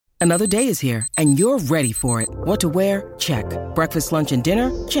Another day is here, and you're ready for it. What to wear? Check. Breakfast, lunch, and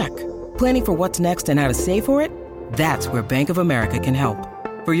dinner? Check. Planning for what's next and how to save for it? That's where Bank of America can help.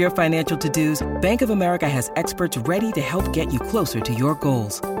 For your financial to-dos, Bank of America has experts ready to help get you closer to your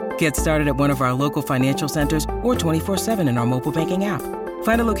goals. Get started at one of our local financial centers or 24/7 in our mobile banking app.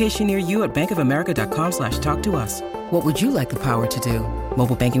 Find a location near you at bankofamerica.com/talktous. What would you like the power to do?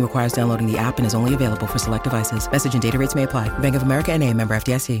 Mobile banking requires downloading the app and is only available for select devices. Message and data rates may apply. Bank of America N.A., member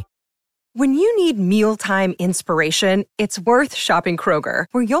FDIC. When you need mealtime inspiration, it's worth shopping Kroger,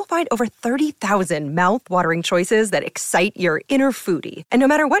 where you'll find over 30,000 mouth-watering choices that excite your inner foodie. And no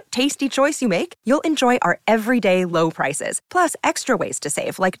matter what tasty choice you make, you'll enjoy our everyday low prices, plus extra ways to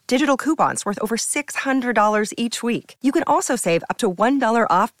save, like digital coupons worth over $600 each week. You can also save up to $1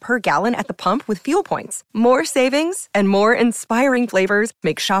 off per gallon at the pump with fuel points. More savings and more inspiring flavors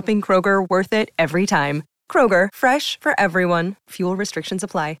make shopping Kroger worth it every time. Kroger, fresh for everyone. Fuel restrictions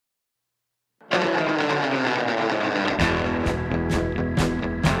apply.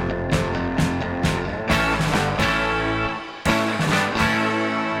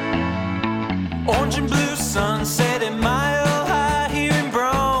 Orange and blue sunset and mile high here in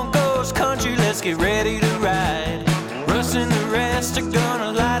Broncos country. Let's get ready to ride. Russ and the rest are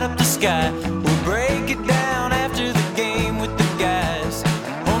gonna light up the sky. We'll break it down after the game with the guys.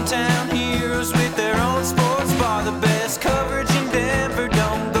 Hometown heroes with their own sports bar. The best coverage in Denver.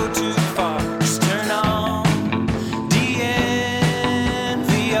 Don't go too far. Just turn on DNVR.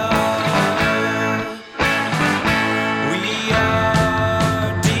 We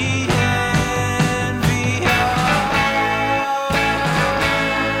are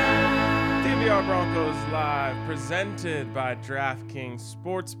DNVR Broncos Live, presented by DraftKings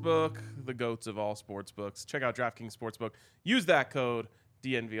Sportsbook, the goats of all sportsbooks. Check out DraftKings Sportsbook. Use that code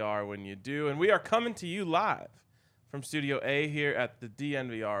DNVR when you do. And we are coming to you live from Studio A here at the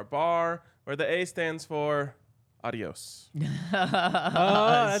DNVR bar, where the A stands for adios. Oh,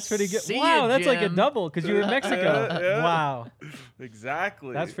 that's pretty good. See Wow, ya, that's like a Jim. double because you were in Mexico. Yeah. Wow,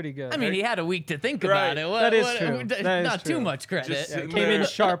 Exactly. that's pretty good. I mean, he had a week to think Right. about it. That is true. That is Not true. too much credit. Just sitting Came in there.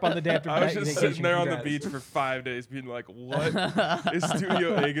 sharp on the day after I was just vacation. sitting there on the Congrats. beach for 5 days being like, what is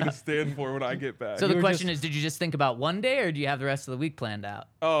Studio A going to stand for when I get back? So the were question is, did you just think about one day, or do you have the rest of the week planned out?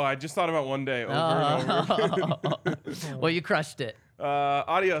 Oh, I just thought about one day over and over. Well, you crushed it.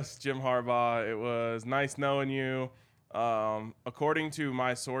 Adios, Jim Harbaugh. It was nice knowing you. According to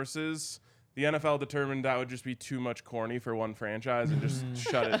my sources, the NFL determined that would just be too much corny for one franchise and just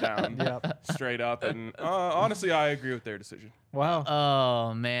shut it down straight up. And honestly, I agree with their decision. Wow.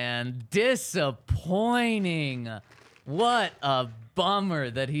 Oh, man. Disappointing. What a bummer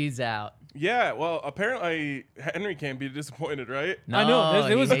that he's out. Yeah, well, apparently Henry can't be disappointed, right? I know. It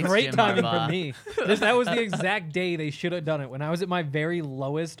he was hates great Jim timing Harbaugh. for me. That was the exact day they should have done it, when I was at my very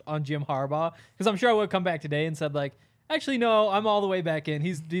lowest on Jim Harbaugh. Because I'm sure I would have come back today and said, like, actually, no, I'm all the way back in.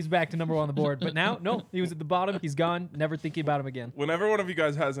 He's back to number one on the board. But now, no, he was at the bottom. He's gone. Never thinking about him again. Whenever one of you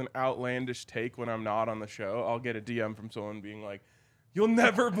guys has an outlandish take when I'm not on the show, I'll get a DM from someone being like, you'll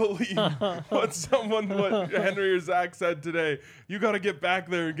never believe what Henry or Zach said today. You got to get back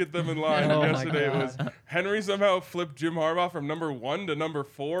there and get them in line. Oh And my yesterday it God. was Henry somehow flipped Jim Harbaugh from number 1 to number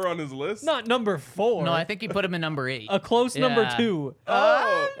 4 on his list. Not number 4. No, I think he put him in number 8. a close number Yeah. 2.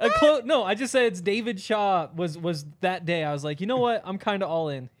 Oh, No, I just said it's David Shaw was that day. I was like, you know what? I'm kind of all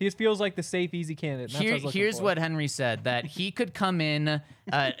in. He just feels like the safe, easy candidate. and that's what I was looking Here's for. what Henry said, that he could come in,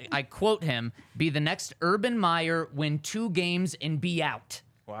 I quote him, be the next Urban Meyer, win 2 games, and be out.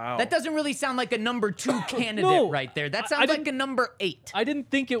 wow. That doesn't really sound like a number 2 candidate No, right there. That I sounds like didn't- a number 8. I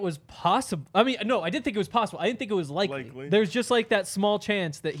didn't think it was possible. I mean, no, I did think it was possible. I didn't think it was likely. Likely. There's just like that small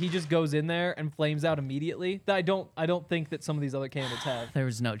chance that he just goes in there and flames out immediately. That I don't think that some of these other candidates have. There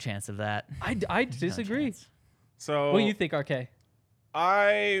was no chance of that. I disagree. chance. So What do you think, RK?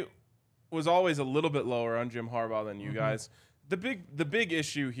 I was always a little bit lower on Jim Harbaugh than you guys. The big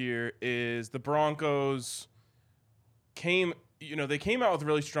issue here is the Broncos came out with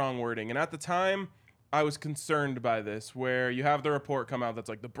really strong wording, and at the time I was concerned by this, where you have the report come out that's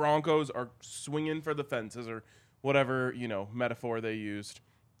like the Broncos are swinging for the fences or whatever, metaphor they used.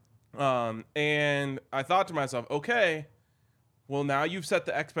 And I thought to myself, okay, well, now you've set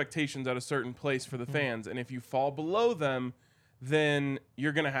the expectations at a certain place for the fans, and if you fall below them, then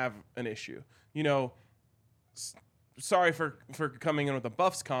you're going to have an issue. Sorry for coming in with a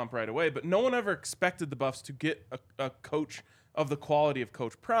Buffs comp right away, but no one ever expected the Buffs to get a coach of the quality of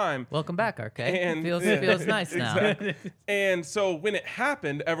Coach Prime. Welcome back, RK. And- feels nice now. Exactly. And so when it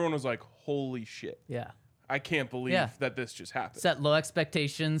happened, everyone was like, holy shit. Yeah. I can't believe Yeah. that this just happened. Set low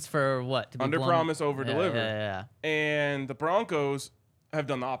expectations for what? To be Under blown- promise, over Yeah, deliver. Yeah. And the Broncos have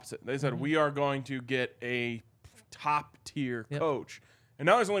done the opposite. They said, we are going to get a top tier coach. And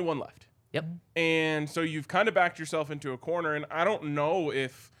now there's only one left. Yep. And so you've kind of backed yourself into a corner. And I don't know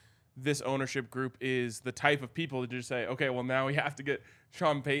if this ownership group is the type of people to just say, okay, well, now we have to get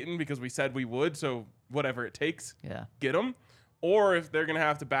Sean Payton because we said we would. So whatever it takes, get him. Or if they're going to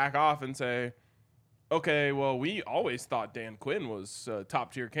have to back off and say, okay, well, we always thought Dan Quinn was a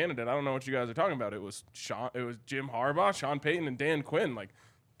top tier candidate. I don't know what you guys are talking about. It was Jim Harbaugh, Sean Payton, and Dan Quinn. Like,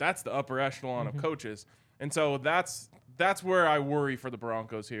 that's the upper echelon of coaches. And so that's where I worry for the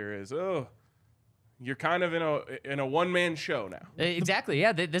Broncos here is, you're kind of in a one-man show now. Exactly.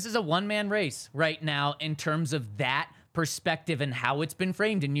 Yeah, this is a one-man race right now in terms of that perspective and how it's been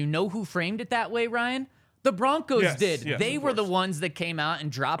framed. And you know who framed it that way, Ryan? The Broncos did. Yes, they were the ones that came out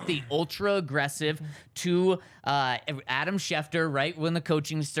and dropped the ultra aggressive to Adam Schefter right when the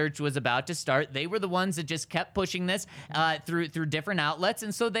coaching search was about to start. They were the ones that just kept pushing this through different outlets.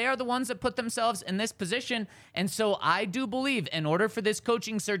 And so they are the ones that put themselves in this position. And so I do believe in order for this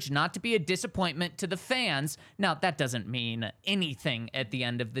coaching search not to be a disappointment to the fans, now that doesn't mean anything at the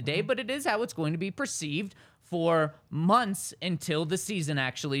end of the day, but it is how it's going to be perceived for months until the season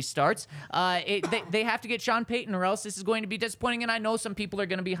actually starts. They have to get Sean Payton or else this is going to be disappointing. And I know some people are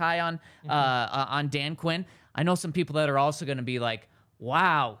going to be high on Dan Quinn. I know some people that are also going to be like,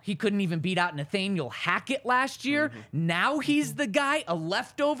 wow, he couldn't even beat out Nathaniel Hackett last year. Now he's the guy, a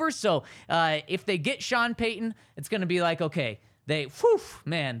leftover. So if they get Sean Payton, it's going to be like, okay, they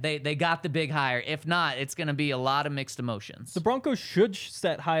got the big hire. If not, it's going to be a lot of mixed emotions. The Broncos should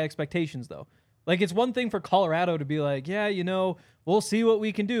set high expectations, though. Like, it's one thing for Colorado to be like, yeah, we'll see what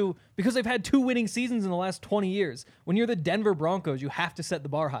we can do, because they've had 2 winning seasons in the last 20 years. When you're the Denver Broncos, you have to set the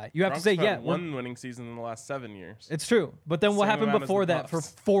bar high. You have to say, one winning season in the last 7 years. It's true. But then what happened before that for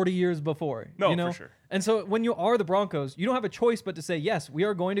 40 years before? No, for sure. And so when you are the Broncos, you don't have a choice but to say, yes, we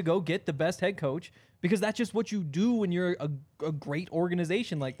are going to go get the best head coach, because that's just what you do when you're a great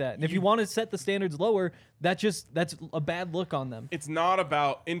organization like that. And if you want to set the standards lower, that's a bad look on them. It's not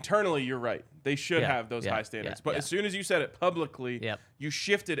about internally. You're right. They should have those high standards. But as soon as you said it publicly, you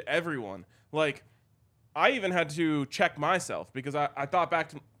shifted everyone. Like, I even had to check myself, because I thought back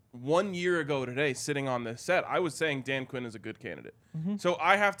to 1 year ago today, sitting on this set, I was saying Dan Quinn is a good candidate. So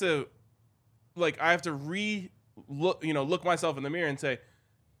I have to look myself in the mirror and say,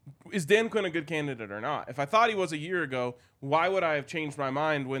 is Dan Quinn a good candidate or not? If I thought he was a year ago, why would I have changed my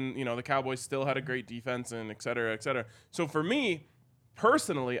mind when, the Cowboys still had a great defense and et cetera, et cetera? So for me,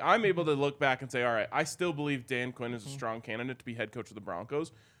 personally, I'm able to look back and say, all right, I still believe Dan Quinn is a strong candidate to be head coach of the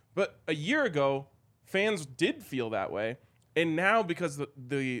Broncos. But a year ago, fans did feel that way. And now, because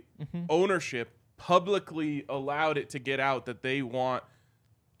the ownership publicly allowed it to get out that they want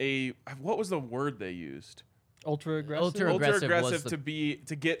what was the word they used? Ultra aggressive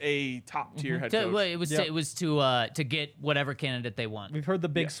to get a top tier head coach. It was to get whatever candidate they want. We've heard the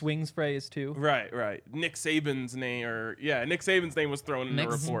big swings phrase too. Right. Nick Saban's name was thrown in the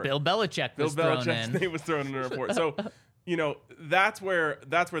report. Bill Belichick's name was thrown in the report. So, that's where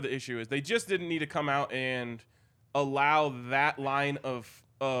the issue is. They just didn't need to come out and allow that line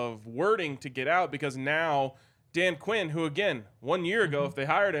of wording to get out, because now Dan Quinn, who again 1 year ago, if they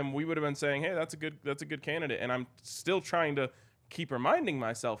hired him, we would have been saying, "Hey, that's a good candidate." And I'm still trying to keep reminding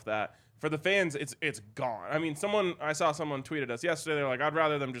myself that for the fans, it's gone. I mean, I saw someone tweeted us yesterday. They're like, "I'd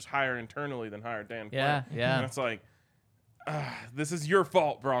rather them just hire internally than hire Dan Quinn." Yeah. And it's like, this is your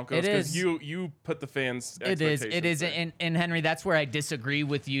fault, Broncos, because you put the fans' expectations. It is. And Henry, that's where I disagree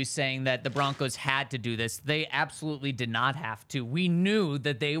with you saying that the Broncos had to do this. They absolutely did not have to. We knew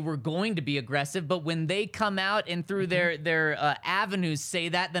that they were going to be aggressive, but when they come out and through their avenues say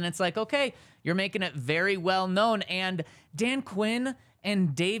that, then it's like, okay, you're making it very well known. And Dan Quinn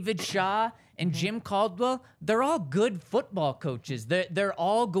and David Shaw and Jim Caldwell, they're all good football coaches. They're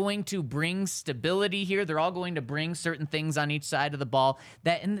all going to bring stability here. They're all going to bring certain things on each side of the ball.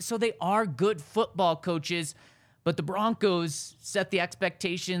 And so they are good football coaches, but the Broncos set the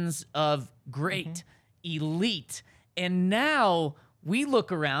expectations of great, elite. And now we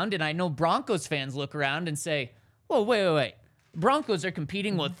look around, and I know Broncos fans look around and say, well, wait. Broncos are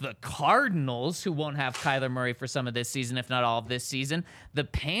competing with the Cardinals, who won't have Kyler Murray for some of this season, if not all of this season. The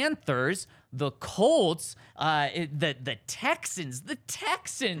Panthers, the Colts, the Texans. The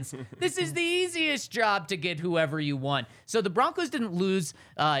Texans. This is the easiest job to get whoever you want. So the Broncos didn't lose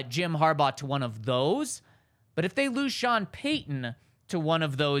Jim Harbaugh to one of those. But if they lose Sean Payton to one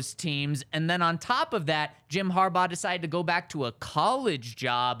of those teams, and then on top of that, Jim Harbaugh decided to go back to a college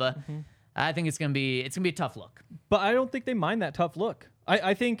job, I think it's gonna be a tough look. But I don't think they mind that tough look.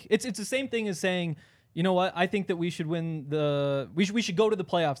 I think it's the same thing as saying, you know what? I think that we should win we should go to the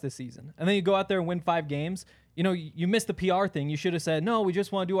playoffs this season. And then you go out there and win 5 games. You know, you missed the PR thing. You should have said, no, we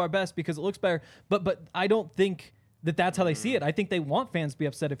just want to do our best because it looks better. But I don't think that's how they see it. I think they want fans to be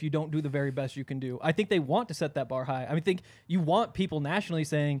upset if you don't do the very best you can do. I think they want to set that bar high. I think you want people nationally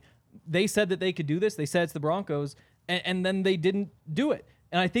saying they said that they could do this. They said it's the Broncos, and then they didn't do it.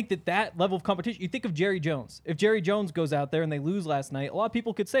 And I think that level of competition, you think of Jerry Jones. If Jerry Jones goes out there and they lose last night, a lot of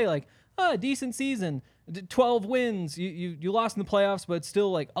people could say like, decent season, 12 wins. You lost in the playoffs, but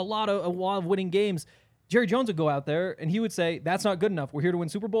still like a lot of winning games. Jerry Jones would go out there and he would say, that's not good enough. We're here to win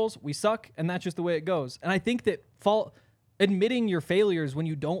Super Bowls. We suck. And that's just the way it goes. And I think that admitting your failures when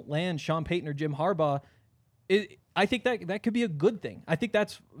you don't land Sean Payton or Jim Harbaugh, I think that could be a good thing. I think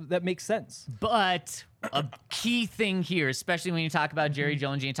that makes sense. But a key thing here, especially when you talk about Jerry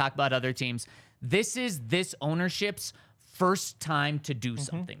Jones and you talk about other teams, this is this ownership's first time to do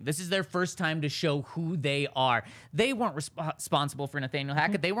something. This is their first time to show who they are. They weren't responsible for Nathaniel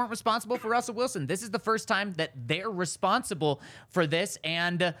Hackett. They weren't responsible for Russell Wilson. This is the first time that they're responsible for this.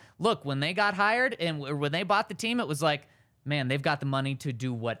 And look, when they got hired and when they bought the team, it was like, man, they've got the money to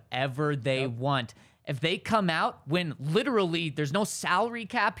do whatever they want. If they come out when literally there's no salary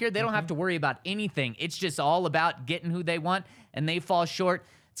cap here, they don't have to worry about anything. It's just all about getting who they want, and they fall short.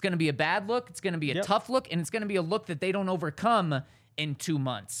 It's going to be a bad look. It's going to be a tough look, and it's going to be a look that they don't overcome in 2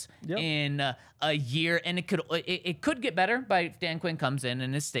 months, in a year. And it could get better by if Dan Quinn comes in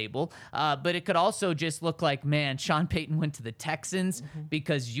and is stable. But it could also just look like, man, Sean Payton went to the Texans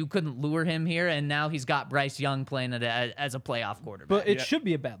because you couldn't lure him here, and now he's got Bryce Young playing as a playoff quarterback. But it should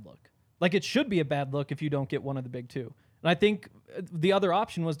be a bad look. Like, it should be a bad look if you don't get one of the big 2. And I think the other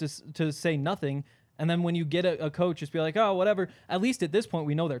option was to say nothing. And then when you get a coach, just be like, oh, whatever. At least at this point,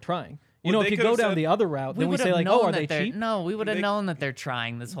 we know they're trying. You know, if you go down the other route, then we say like, oh, are they cheap? No, we would have known that they're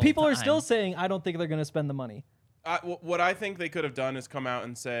trying this whole People time. are still saying, I don't think they're going to spend the money. What I think they could have done is come out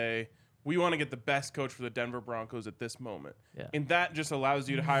and say, we want to get the best coach for the Denver Broncos at this moment. Yeah. And that just allows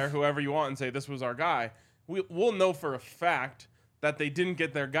you to hire whoever you want and say, this was our guy. We'll know for a fact that they didn't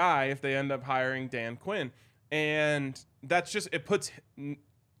get their guy if they end up hiring Dan Quinn. And that's just, it puts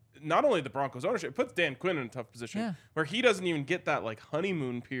not only the Broncos ownership, it puts Dan Quinn in a tough position where he doesn't even get that like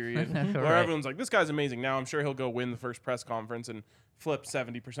honeymoon period where everyone's like, this guy's amazing. Now I'm sure he'll go win the first press conference and flip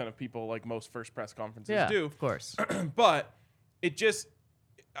 70% of people like most first press conferences do. Of course. But it just,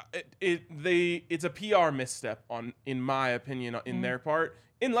 it's a PR misstep in my opinion, in their part,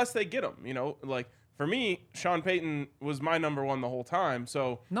 unless they get him, you know, like, for me, Sean Payton was my number 1 the whole time.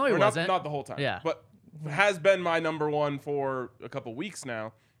 So no, he wasn't. Not the whole time. But has been my number 1 for a couple weeks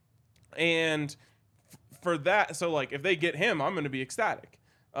now. And for that, so like if they get him, I'm going to be ecstatic.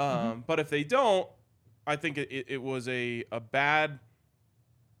 But if they don't, I think it was a bad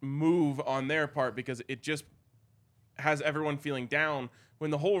move on their part because it just has everyone feeling down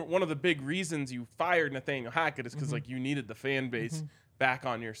when one of the big reasons you fired Nathaniel Hackett is because like you needed the fan base back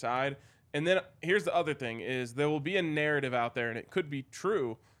on your side. And then here's the other thing is there will be a narrative out there, and it could be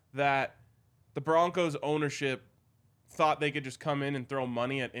true, that the Broncos ownership thought they could just come in and throw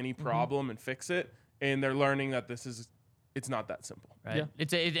money at any problem and fix it, and they're learning that it's not that simple. Right.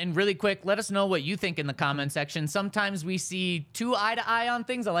 Yeah. And really quick, let us know what you think in the comment section. Sometimes we see too eye to eye on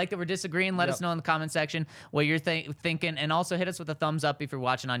things. I like that we're disagreeing. Let us know in the comment section what you're thinking. And also hit us with a thumbs up if you're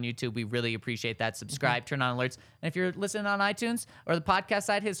watching on YouTube. We really appreciate that. Subscribe, turn on alerts. And if you're listening on iTunes or the podcast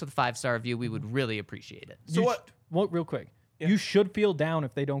side, hit us with a 5-star review. We would really appreciate it. So real quick, you should feel down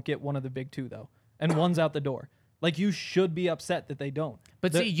if they don't get one of the big 2, though. And one's out the door. Like, you should be upset that they don't.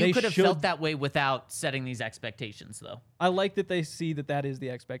 But see, you could have felt that way without setting these expectations, though. I like that they see that is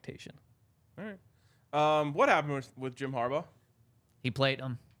the expectation. All right. What happened with Jim Harbaugh? He played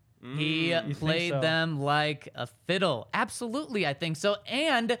them. He played them like a fiddle. Absolutely, I think so.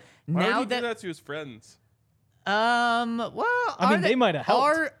 And Why now would he do that to his friends? Well, I mean, they might have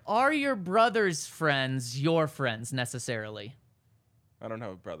helped. Are your brother's friends your friends necessarily? I don't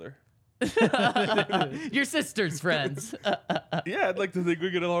have a brother. Your sister's friends. Yeah, I'd like to think we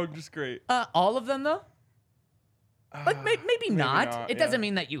get along just great. All of them, though? Like, maybe not. It doesn't yeah.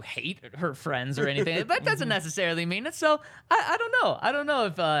 mean that you hate her friends or anything. That doesn't necessarily mean it. So, I don't know. I don't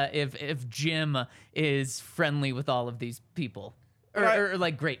know if Jim is friendly with all of these people. Or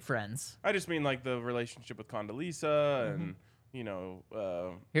like, great friends. I just mean, like, the relationship with Condoleezza and... You know,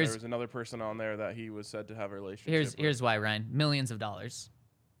 there was another person on there that he was said to have a relationship with. Here's why, Ryan. Millions of dollars.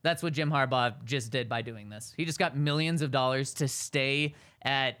 That's what Jim Harbaugh just did by doing this. He just got millions of dollars to stay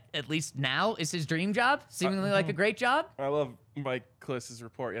at least now is his dream job, seemingly like a great job. I love Mike Klis's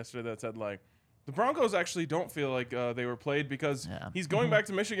report yesterday that said, like, The Broncos actually don't feel like they were played because he's going back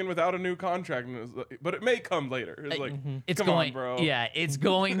to Michigan without a new contract, but it may come later. It's like, It's come going, on, bro. Yeah, it's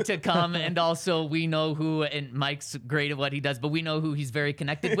going to come. And also, we know who, and Mike's great at what he does, but we know who he's very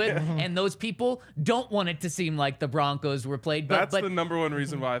connected with. And those people don't want it to seem like the Broncos were played. But, That's the number one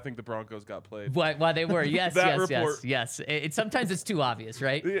reason why I think the Broncos got played. why they were. Yes, That yes, report. yes. Sometimes it's too obvious,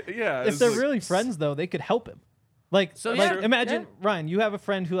 right? Yeah. If it's they're like- really friends, though, they could help him. Like, So, like yeah, imagine, yeah. Ryan, you have a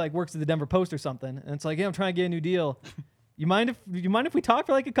friend who like works at the Denver Post or something, and it's like, yeah, I'm trying to get a new deal. You mind if we talk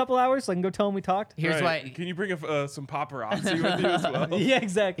for like a couple hours so I can go tell him we talked? Here's Right. why. Can you bring some paparazzi with you as well? Yeah,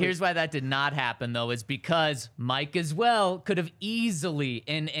 exactly. Here's why that did not happen, though, is because Mike as well could have easily,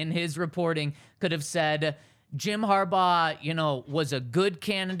 in his reporting, could have said Jim Harbaugh, was a good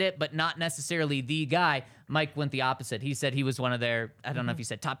candidate, but not necessarily the guy. Mike went the opposite. He said he was one of their, I don't know if he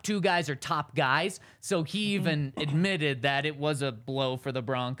said top 2 guys or top guys. So he even admitted that it was a blow for the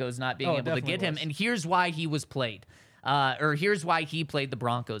Broncos not being Oh, it able to definitely get him. was. And here's why he was played. Here's why he played the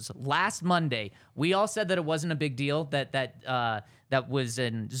Broncos. Last Monday, we all said that it wasn't a big deal, that was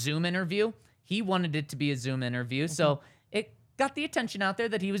a Zoom interview. He wanted it to be a Zoom interview. So it got the attention out there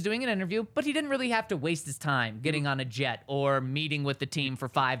that he was doing an interview, but he didn't really have to waste his time getting on a jet or meeting with the team for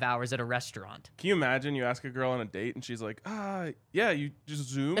 5 hours at a restaurant. Can you imagine you ask a girl on a date and she's like, yeah, you just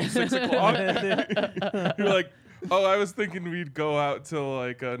Zoom 6 o'clock? You're like, oh, I was thinking we'd go out to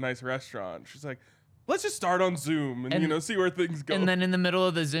like a nice restaurant. She's like, let's just start on Zoom and see where things go. And then in the middle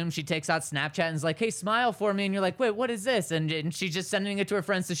of the Zoom, she takes out Snapchat and is like, hey, smile for me. And you're like, wait, what is this? And she's just sending it to her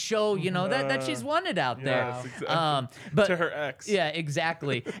friends to show, that she's wanted out there. Yes, exactly. But to her ex. Yeah,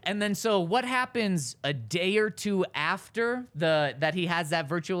 exactly. And then so what happens a day or two after that he has that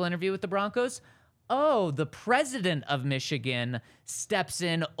virtual interview with the Broncos? Oh, the president of Michigan steps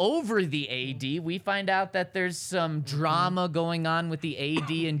in over the AD. We find out that there's some drama going on with the AD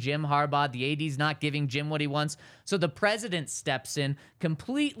and Jim Harbaugh. The AD's not giving Jim what he wants. So the president steps in,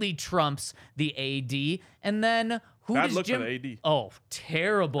 completely trumps the AD. And then who Bad does look for Jim... the AD. Oh,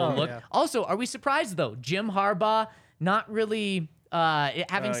 terrible look. yeah. Also, are we surprised, though? Jim Harbaugh not really...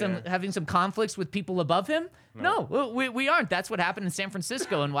 having some conflicts with people above him? No, we aren't. That's what happened in San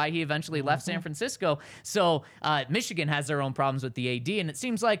Francisco and why he eventually left San Francisco. So Michigan has their own problems with the AD, and it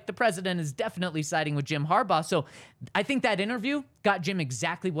seems like the president is definitely siding with Jim Harbaugh. So I think that interview got Jim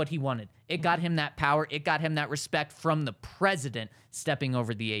exactly what he wanted. It got him that power. It got him that respect from the president stepping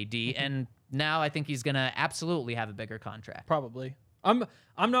over the AD, and now I think he's going to absolutely have a bigger contract. Probably. I'm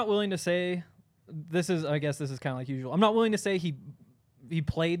not willing to say I guess this is kind of like usual. I'm not willing to say he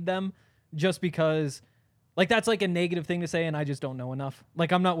played them just because like that's like a negative thing to say and I just don't know enough.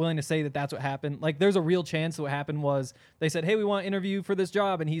 Like I'm not willing to say that that's what happened. Like there's a real chance that what happened was they said, "Hey, we want to interview you for this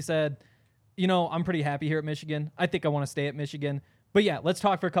job." And he said, "I'm pretty happy here at Michigan. I think I want to stay at Michigan. But yeah, let's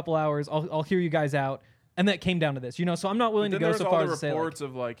talk for a couple hours. I'll hear you guys out." And that came down to this, so I'm not willing to Then go there's so all far the as to say like, reports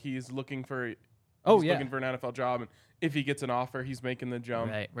of like he's looking for looking for an NFL job, and if he gets an offer, he's making the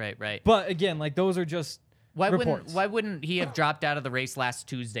jump. Right. but again, like those are just reports. Why wouldn't he have dropped out of the race last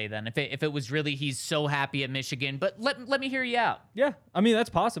Tuesday then? If it was really he's so happy at Michigan, but let me hear you out. Yeah, I mean that's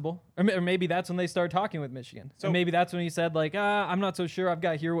possible, or maybe that's when they started talking with Michigan. So maybe that's when he said like, I'm not so sure. I've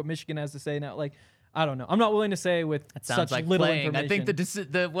got to hear what Michigan has to say now. Like, I don't know. I'm not willing to say with Sounds such like little playing. information. I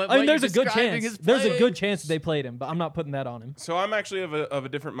think what I mean, you're there's a good describing chance. is There's a playing. good chance that they played him, but I'm not putting that on him. So I'm actually of a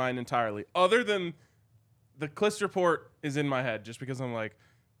different mind entirely. Other than the Clist report is in my head, just because I'm like,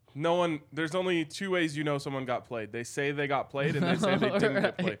 there's only 2 ways someone got played. They say they got played and they say they didn't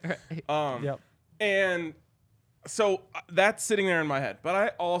get played. Yep. And so that's sitting there in my head. But I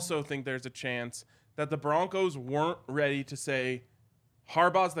also think there's a chance that the Broncos weren't ready to say,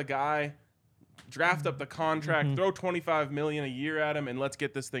 Harbaugh's the guy, draft up the contract, throw $25 million a year at him, and let's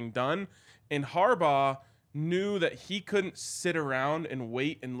get this thing done. And Harbaugh knew that he couldn't sit around and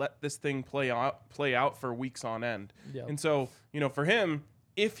wait and let this thing play out for weeks on end. Yep. And so, for him,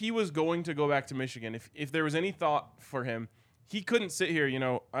 if he was going to go back to Michigan, if there was any thought for him, he couldn't sit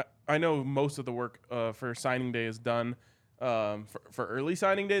here. I know most of the work for signing day is done for early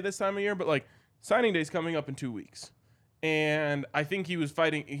signing day this time of year, but like signing day is coming up in 2 weeks. And I think he was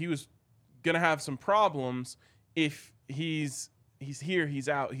going to have some problems if he's here, he's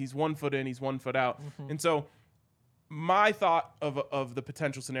out, he's 1 foot in, he's 1 foot out. And so my thought of the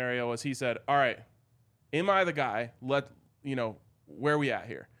potential scenario was he said, all right, am I the guy? Where are we at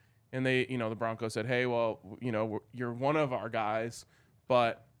here? And they, the Broncos said, hey, well, you're one of our guys,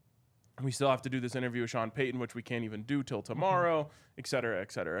 but we still have to do this interview with Sean Payton, which we can't even do till tomorrow, et cetera,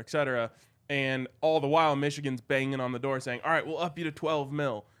 et cetera, et cetera. And all the while, Michigan's banging on the door saying, all right, we'll up you to $12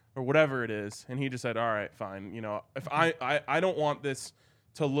 million or whatever it is. And he just said, all right, fine. If I don't want this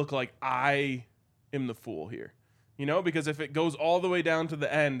to look like I him the fool here. You know, because if it goes all the way down to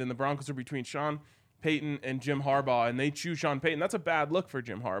the end and the Broncos are between Sean Payton and Jim Harbaugh and they choose Sean Payton, that's a bad look for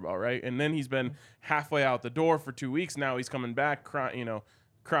Jim Harbaugh, right? And then he's been halfway out the door for 2 weeks. Now he's coming back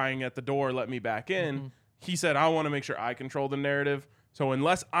crying at the door, let me back in. He said, I want to make sure I control the narrative. So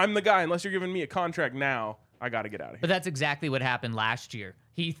unless I'm the guy, unless you're giving me a contract now, I got to get out of here. But that's exactly what happened last year.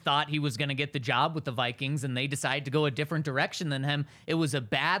 He thought he was going to get the job with the Vikings, and they decided to go a different direction than him. It was a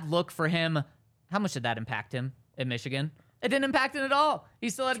bad look for him. How much did that impact him at Michigan? It didn't impact him at all. He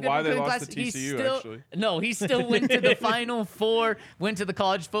still had a good why they recruiting lost class. to TCU, actually. No, he still went to the Final Four, went to the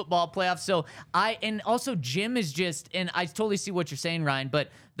college football playoffs. So and also Jim is just, and I totally see what you're saying, Ryan, but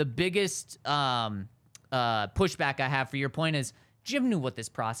the biggest pushback I have for your point is Jim knew what this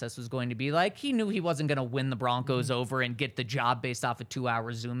process was going to be like. He knew he wasn't going to win the Broncos over and get the job based off a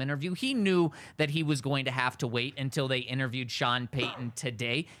 2-hour Zoom interview. He knew that he was going to have to wait until they interviewed Sean Payton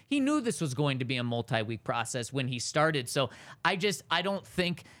today. He knew this was going to be a multi-week process when he started. So I don't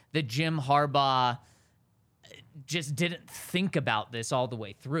think that Jim Harbaugh just didn't think about this all the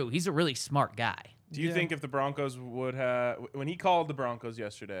way through. He's a really smart guy. Do you think if the Broncos would have, when he called the Broncos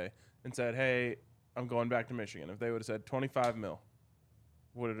yesterday and said, hey, I'm going back to Michigan, if they would have said 25 mil,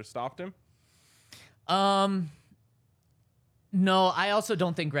 would it have stopped him? No, I also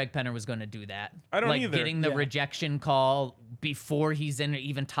don't think Greg Penner was going to do that. I don't either. Getting the rejection call before he's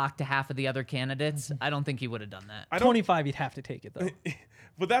even talked to half of the other candidates, I don't think he would have done that. 25, you'd have to take it, though.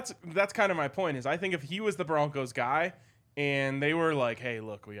 But that's kind of my point is I think if he was the Broncos guy and they were like, hey,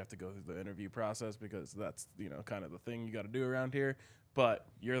 look, we have to go through the interview process because that's, kind of the thing you got to do around here. But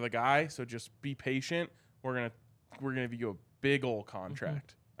you're the guy, so just be patient. We're gonna give you a big old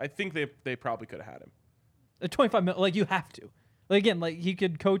contract. I think they probably could have had him. 25 million, like you have to. Like again, like he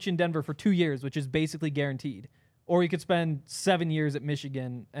could coach in Denver for 2 years, which is basically guaranteed, or he could spend 7 years at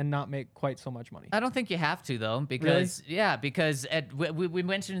Michigan and not make quite so much money. I don't think you have to though, because we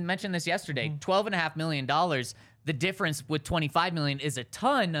mentioned this yesterday. $12.5 million. The difference with $25 million is a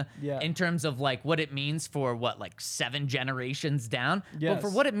ton in terms of like what it means for 7 generations down. Yes. But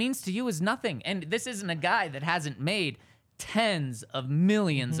for what it means to you is nothing. And this isn't a guy that hasn't made tens of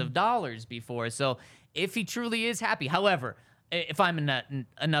millions of dollars before. So if he truly is happy, however, if I'm in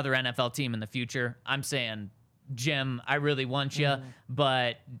another NFL team in the future, I'm saying, Jim, I really want you,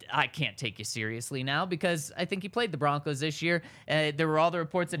 but I can't take you seriously now because I think he played the Broncos this year. There were all the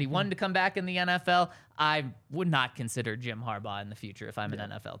reports that he wanted to come back in the NFL. I would not consider Jim Harbaugh in the future if I'm an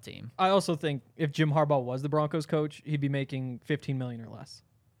NFL team. I also think if Jim Harbaugh was the Broncos coach, he'd be making $15 million or less.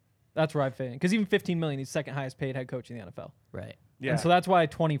 That's where I fit in. Because even $15 million, he's second highest paid head coach in the NFL. Right. Yeah. And so that's why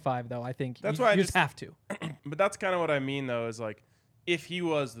 25, though, I think that's you why just have to. But that's kind of what I mean, though, is like if he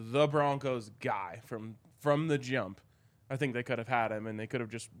was the Broncos guy from the jump, I think they could have had him and they could have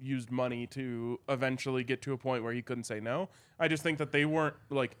just used money to eventually get to a point where he couldn't say no. I just think that they weren't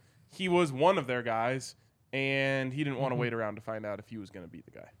like he was one of their guys and he didn't want to wait around to find out if he was going to be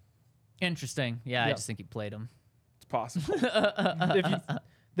the guy. Interesting. Yeah, I just think he played him. It's possible.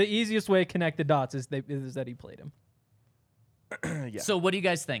 The easiest way to connect the dots is that he played him. Yeah. So what do you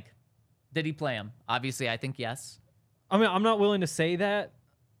guys think? Did he play him? Obviously, I think yes. I mean, I'm not willing to say that.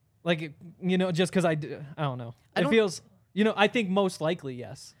 Like, just because I don't know. It feels, I think most likely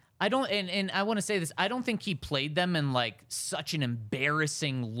yes. I don't, and I want to say this, I don't think he played them in such an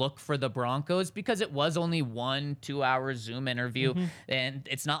embarrassing look for the Broncos because it was only 1 2-hour Zoom interview. And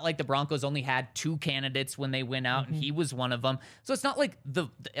it's not like the Broncos only had 2 candidates when they went out and he was one of them. So it's not like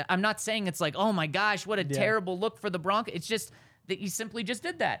I'm not saying it's like, oh my gosh, what a terrible look for the Broncos. It's just that he simply just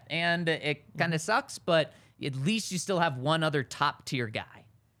did that. And it kind of sucks, but at least you still have one other top tier guy.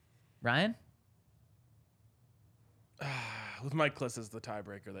 Ryan? With Mike Kliss as the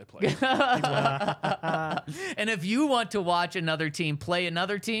tiebreaker, they play. And if you want to watch another team play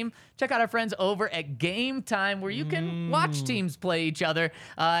another team, check out our friends over at Game Time, where you can watch teams play each other.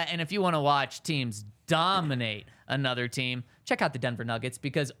 And if you want to watch teams dominate another team, check out the Denver Nuggets,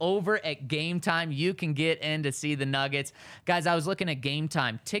 because over at Game Time, you can get in to see the Nuggets. Guys, I was looking at Game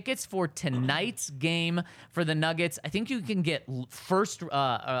Time. Tickets for tonight's game for the Nuggets, I think you can get first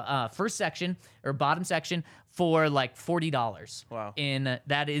section or bottom section for $40. Wow. And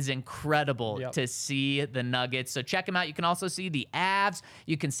that is incredible to see the Nuggets. So check them out. You can also see the Avs.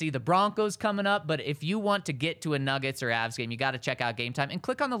 You can see the Broncos coming up. But if you want to get to a Nuggets or Avs game, you got to check out Game Time. And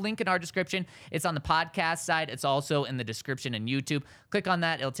click on the link in our description. It's on the podcast side. It's also in the description in YouTube. Click on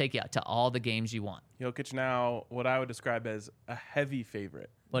that. It'll take you to all the games you want. Jokic now, what I would describe as a heavy favorite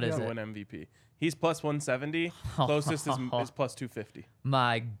What is to it? win MVP. He's plus 170. Closest is plus 250.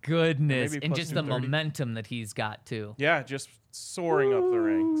 My goodness. Maybe And plus just the 230. momentum that he's got, too. Yeah, just soaring up the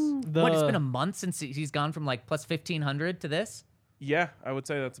ranks. What, it's been a month since he's gone from like plus 1,500 to this? Yeah, I would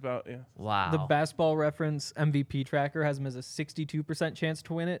say that's about, yeah. Wow. The Basketball Reference MVP tracker has him as a 62% chance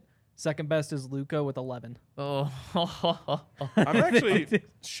to win it. Second best is Luka with 11. Oh. I'm actually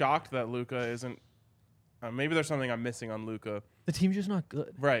shocked that Luka isn't. Maybe there's something I'm missing on Luka. The team's just not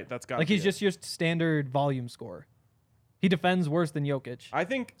good. Right, that's got Like, he's just your standard volume scorer. He defends worse than Jokic. I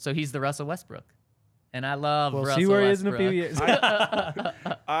think So he's the Russell Westbrook. And I love We'll Russell see where Westbrook. he is in a few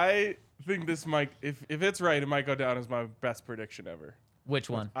years. I think this might, if it's right, it might go down as my best prediction ever.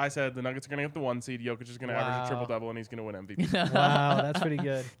 Which one? I said the Nuggets are going to get the 1 seed. Jokic is going to average a Wow. triple-double, and he's going to win MVP. Wow, that's pretty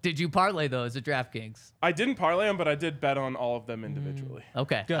good. Did you parlay those at DraftKings? I didn't parlay them, but I did bet on all of them individually.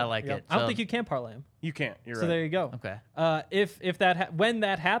 Okay, Good. I like Yep. it. I don't So- think you can parlay him. You can't. You're So right. there you go. Okay. If that when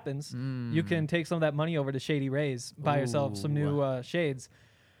that happens, you can take some of that money over to Shady Rays, buy yourself some new shades.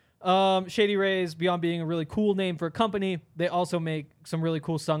 Shady Rays, beyond being a really cool name for a company, they also make some really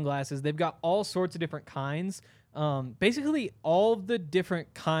cool sunglasses. They've got all sorts of different kinds. Basically, all the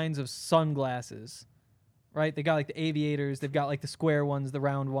different kinds of sunglasses, right? They got like the aviators. They've got like the square ones, the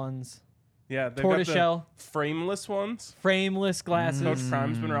round ones, Yeah, they've tortoiseshell, got the frameless ones. frameless glasses. Coach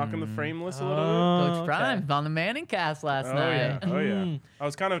Prime's been rocking the frameless a little Coach okay. Prime on the Manning cast last bit. night. Oh yeah. I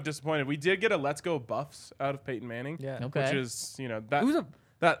was kind of disappointed. We did get a Let's Go Buffs out of Peyton Manning. Yeah. Okay. Which is, that Who's a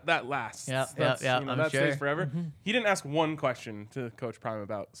that lasts. Yep, That's, yep, I'm that sure. stays forever. He didn't ask one question to Coach Prime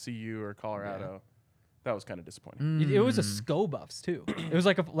about CU or Colorado. That was kind of disappointing. It was a Scobuffs too. It was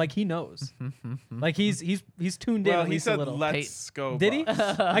like he knows, like he's tuned in Well, at he least said, a little. "Let's go." Did he?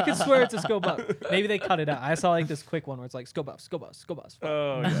 Buffs." I could swear it's a Scobuff. Maybe they cut it out. I saw like this quick one where it's like Scobuff.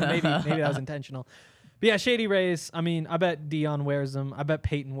 Oh yeah. maybe that was intentional. But yeah, Shady Rays. I mean, I bet Dion wears them. I bet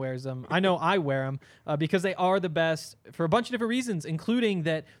Peyton wears them. I know I wear them because they are the best for a bunch of different reasons, including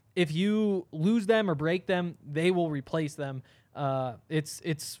that if you lose them or break them, they will replace them.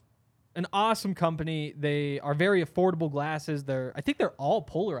 It's an awesome company. They are very affordable glasses. I think they're all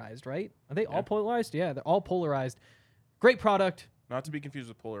polarized, right? Are they all polarized? Yeah, they're all polarized. Great product. Not to be confused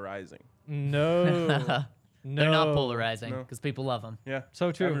with polarizing. No. They're not No. polarizing No. because people love them. Yeah.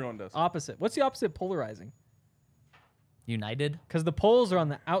 So true. Everyone does. Opposite. What's the opposite of polarizing? United. Because the poles are on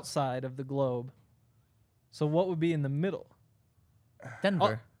the outside of the globe. So what would be in the middle?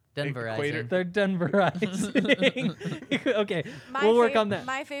 Denver. Equator. Denverizing. They're Denverizing. Okay, My we'll work fav- on that.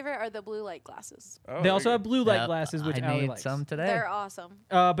 My favorite are the blue light glasses. Oh, They there also you have go. blue light Yep, glasses, which I Allie need likes. some today. They're awesome.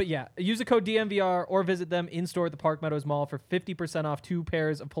 But yeah, use the code DMVR or visit them in store at the Park Meadows Mall for 50% off 2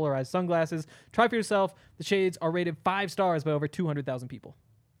 pairs of polarized sunglasses. Try for yourself. The shades are rated 5 stars by over 200,000 people.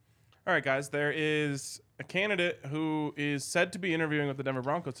 All right, guys. There is a candidate who is said to be interviewing with the Denver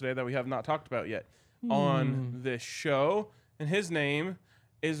Broncos today that we have not talked about yet on this show, and his name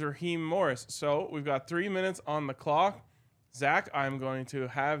is Raheem Morris. So we've got 3 minutes on the clock. Zach, I'm going to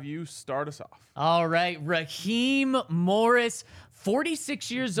have you start us off. All right, Raheem Morris,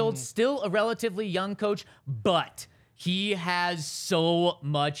 46 years old, still a relatively young coach, but he has so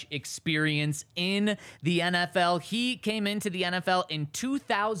much experience in the NFL. He came into the NFL in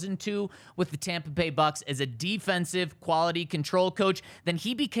 2002 with the Tampa Bay Bucks as a defensive quality control coach. Then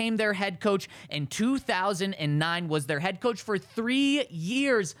he became their head coach in 2009, was their head coach for 3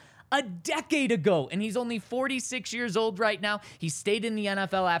 years. A decade ago, and he's only 46 years old right now. He stayed in the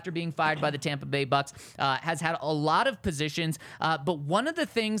NFL after being fired by the Tampa Bay Bucks, has had a lot of positions, but one of the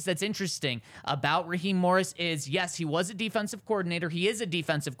things that's interesting about Raheem Morris is, yes, he was a defensive coordinator. He is a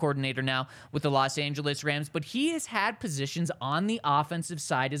defensive coordinator now with the Los Angeles Rams, but he has had positions on the offensive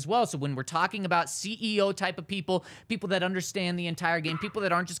side as well. So when we're talking about CEO type of people that understand the entire game, people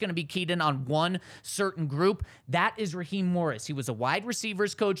that aren't just going to be keyed in on one certain group, that is Raheem Morris. He was a wide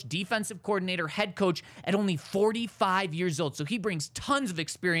receivers coach, defensive coordinator, head coach at only 45 years old. So he brings tons of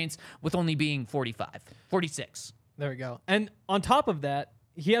experience with only being 46. There we go. And on top of that,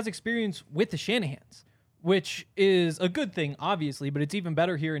 he has experience with the Shanahans, which is a good thing, obviously, but it's even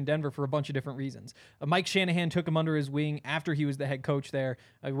better here in Denver for a bunch of different reasons. Mike Shanahan took him under his wing after he was the head coach there.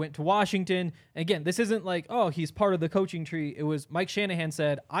 He went to Washington. Again, this isn't like, oh, he's part of the coaching tree. It was Mike Shanahan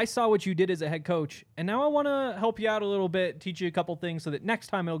said, I saw what you did as a head coach, and now I want to help you out a little bit, teach you a couple things so that next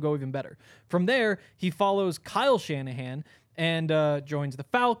time it'll go even better. From there, he follows Kyle Shanahan and joins the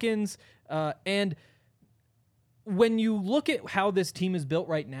Falcons. And when you look at how this team is built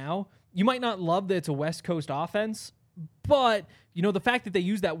right now, you might not love that it's a West Coast offense, but, the fact that they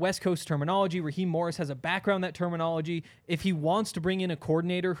use that West Coast terminology, Raheem Morris has a background in that terminology. If he wants to bring in a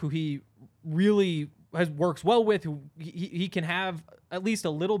coordinator who he really works well with, who he can have at least a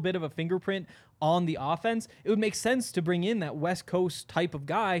little bit of a fingerprint on the offense, it would make sense to bring in that West Coast type of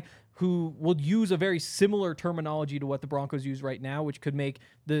guy who will use a very similar terminology to what the Broncos use right now, which could make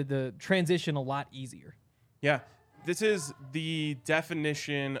the transition a lot easier. Yeah, this is the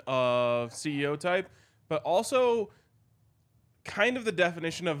definition of CEO type, but also kind of the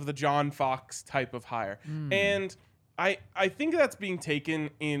definition of the John Fox type of hire. And I think that's being taken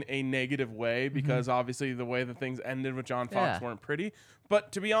in a negative way because obviously the way that things ended with John Fox weren't pretty.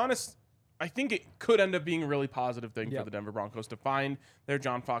 But to be honest, I think it could end up being a really positive thing for the Denver Broncos to find their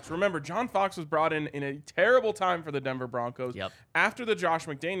John Fox. Remember, John Fox was brought in a terrible time for the Denver Broncos. After the Josh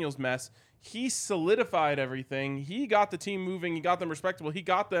McDaniels mess, he solidified everything. He got the team moving. He got them respectable. He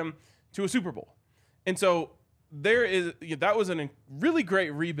got them to a Super Bowl. And so that was a really great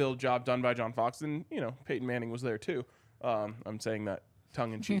rebuild job done by John Fox. And, Peyton Manning was there too. I'm saying that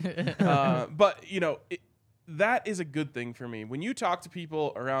tongue in cheek. But, that is a good thing for me. When you talk to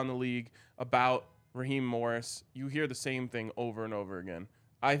people around the league about Raheem Morris, you hear the same thing over and over again.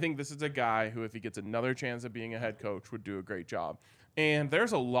 I think this is a guy who, if he gets another chance at being a head coach, would do a great job. And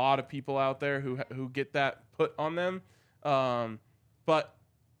there's a lot of people out there who get that put on them. But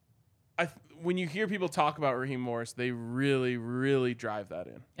when you hear people talk about Raheem Morris, they really, really drive that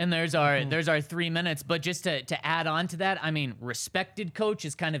in. And there's our 3 minutes. But just to add on to that, I mean, respected coach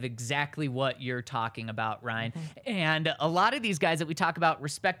is kind of exactly what you're talking about, Ryan. And a lot of these guys that we talk about,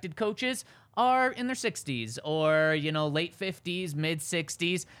 respected coaches, are in their 60s or, late 50s, mid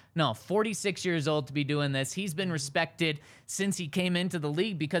 60s. No, 46 years old to be doing this. He's been respected since he came into the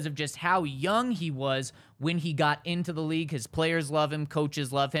league because of just how young he was when he got into the league. His players love him,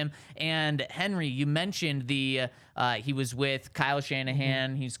 coaches love him. And Henry, you mentioned he was with Kyle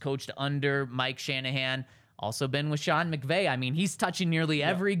Shanahan. He's coached under Mike Shanahan. Also been with Sean McVay. I mean, he's touching nearly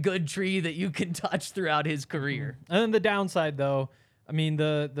every good tree that you can touch throughout his career. And then the downside, though, I mean,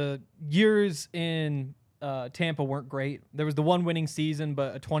 the years in Tampa weren't great. There was the one winning season,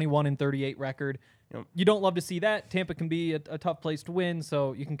 but a 21-38 record. You don't love to see that. Tampa can be a tough place to win,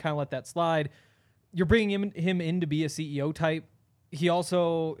 so you can kind of let that slide. You're bringing him in to be a CEO type. He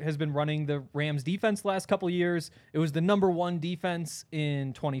also has been running the Rams defense the last couple of years. It was the number one defense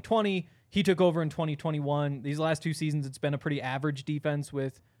in 2020. He took over in 2021. These last two seasons, it's been a pretty average defense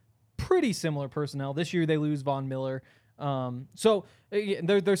with pretty similar personnel. This year, they lose Von Miller. So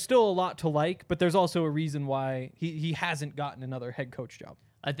there's still a lot to like, but there's also a reason why he hasn't gotten another head coach job.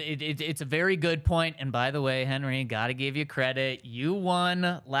 It's a very good point. And by the way, Henry, got to give you credit. You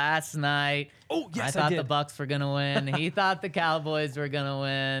won last night. Oh, yes, I thought the Bucs were going to win. He thought the Cowboys were going to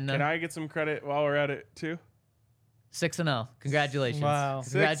win. Can I get some credit while we're at it, too? 6-0. Congratulations. Wow.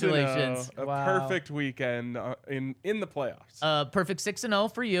 Congratulations. 6-0. A perfect weekend in the playoffs. Perfect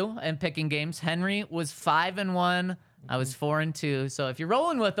 6-0 for you and picking games. Henry was 5-1. I was 4-2. So if you're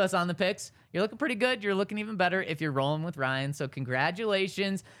rolling with us on the picks, you're looking pretty good. You're looking even better if you're rolling with Ryan. So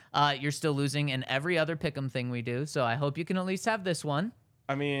congratulations. You're still losing in every other pick'em thing we do. So I hope you can at least have this one.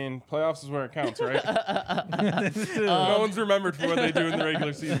 I mean, playoffs is where it counts, right? No one's remembered for what they do in the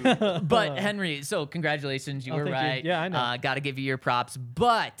regular season. But Henry, so congratulations. You were right. Yeah, I know. Got to give you your props.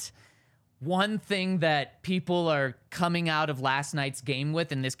 But one thing that people are coming out of last night's game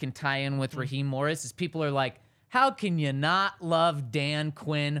with, and this can tie in with Raheem Morris, is people are like, how can you not love Dan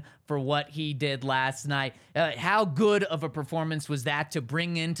Quinn for what he did last night? How good of a performance was that to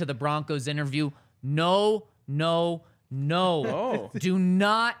bring into the Broncos interview? No. Do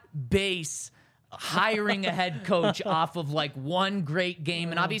not base hiring a head coach off of like one great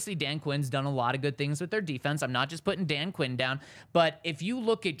game. And obviously Dan Quinn's done a lot of good things with their defense. I'm not just putting Dan Quinn down, but if you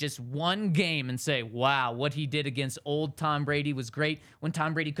look at just one game and say, wow, what he did against old Tom Brady was great when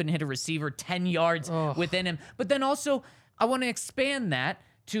Tom Brady couldn't hit a receiver 10 yards within him. But then also I want to expand that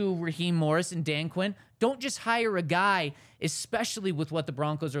to Raheem Morris and Dan Quinn. Don't just hire a guy, especially with what the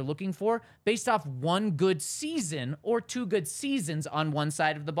Broncos are looking for, based off one good season or two good seasons on one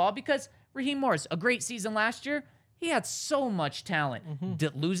side of the ball, because Raheem Morris, a great season last year, he had so much talent.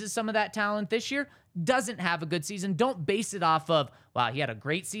 Loses some of that talent this year, doesn't have a good season. Don't base it off of, wow, he had a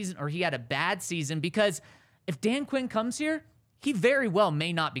great season or he had a bad season, because if Dan Quinn comes here, he very well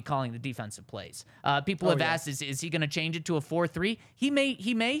may not be calling the defensive plays. People have asked, is he going to change it to a 4-3? He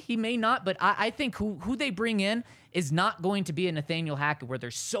may not, but I think who they bring in is not going to be a Nathaniel Hackett where they're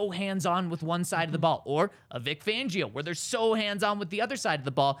so hands-on with one side of the ball, or a Vic Fangio where they're so hands-on with the other side of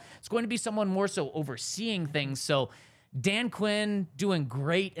the ball. It's going to be someone more so overseeing things. So Dan Quinn doing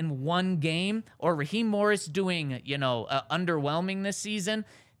great in one game, or Raheem Morris doing, underwhelming this season,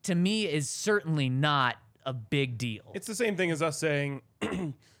 to me is certainly not a big deal. It's the same thing as us saying,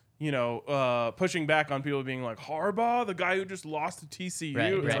 pushing back on people being like Harbaugh, the guy who just lost to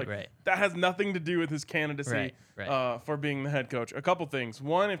TCU. Right. That has nothing to do with his candidacy for being the head coach. A couple things.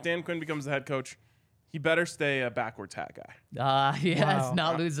 One, if Dan Quinn becomes the head coach, he better stay a backwards hat guy. Yes,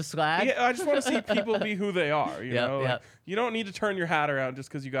 not lose the swag. Yeah, I just want to see people be who they are. You know, Yep. you don't need to turn your hat around just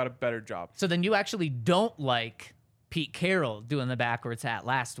because you got a better job. So then you actually don't like Pete Carroll doing the backwards hat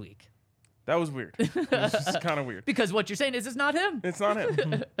last week. That was weird. It was just kind of weird. Because what you're saying is it's not him. It's not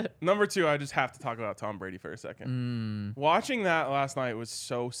him. Number two, I just have to talk about Tom Brady for a second. Watching that last night was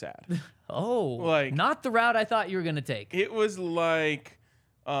so sad. Not the route I thought you were going to take. It was like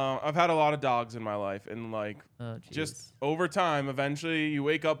I've had a lot of dogs in my life, and just over time, eventually you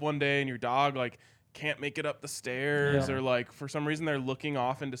wake up one day and your dog can't make it up the stairs, or for some reason they're looking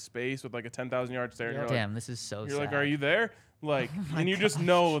off into space with a 10,000 yard stare. And Damn, this is so sad. You're like, are you there? And you just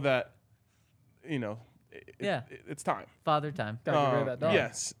know that, it's time. Father time. Gotta get rid of that dog.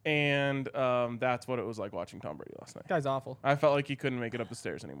 Yes, and that's what it was like watching Tom Brady last night. Guy's awful. I felt like he couldn't make it up the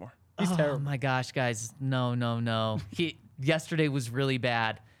stairs anymore. He's terrible. Oh my gosh, guys. No. Yesterday was really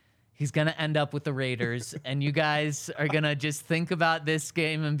bad. He's going to end up with the Raiders, and you guys are going to just think about this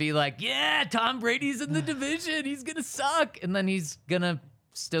game and be like, yeah, Tom Brady's in the division. He's going to suck. And then he's going to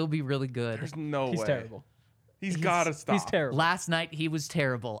still be really good. There's no way. He's terrible. He's got to stop. He's terrible. Last night, he was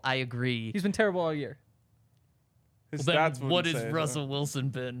terrible. I agree. He's been terrible all year. His Then stats what wouldn't has say it, Russell Wilson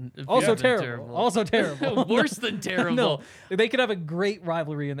been? if Also he's been terrible. Also terrible. Worse than terrible. No, they could have a great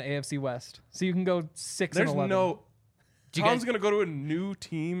rivalry in the AFC West. So you can go 6 There's and 11. no. you Tom's guys- going to go to a new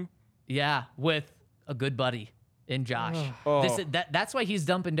team. Yeah, with a good buddy in Josh. Oh. That's why he's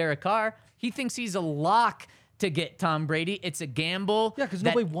dumping Derek Carr. He thinks he's a lock to get Tom Brady. It's a gamble. Yeah, 'cause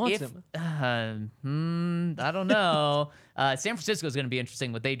that nobody wants if- him. I don't know. San Francisco is going to be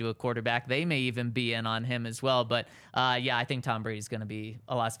interesting what they do at quarterback. They may even be in on him as well. But I think Tom Brady's going to be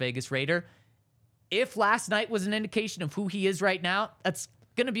a Las Vegas Raider. If last night was an indication of who he is right now, that's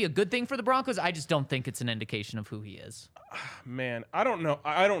going to be a good thing for the Broncos. I just don't think it's an indication of who he is. Man, I don't know.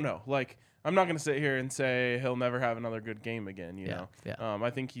 I don't know. I'm not going to sit here and say he'll never have another good game again, you know. Yeah. I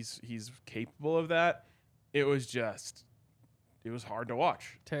think he's capable of that. It was hard to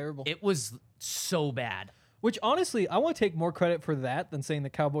watch. Terrible. It was so bad. Which, honestly, I want to take more credit for that than saying the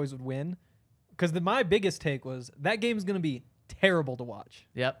Cowboys would win. Because my biggest take was that game's going to be terrible to watch.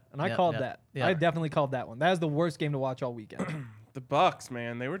 Yep. And I called that. Yep. I definitely called that one. That is the worst game to watch all weekend. The Bucks,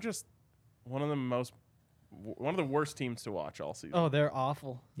 man, they were just one of the worst teams to watch all season. Oh, they're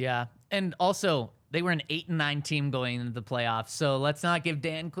awful. Yeah. And also, they were an 8-9 team going into the playoffs. So let's not give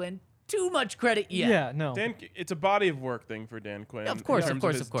Dan Quinn too much credit yet. Yeah, no. It's a body of work thing for Dan Quinn. Of course, in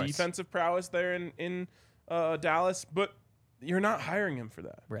terms of his course. defensive prowess there in Dallas, but you're not hiring him for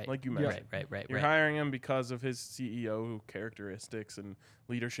that, Right. like you mentioned. Right. You're hiring him because of his CEO characteristics and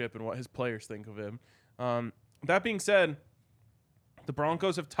leadership and what his players think of him. That being said, the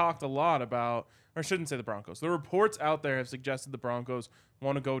Broncos have talked a lot about, or I shouldn't say the Broncos. The reports out there have suggested the Broncos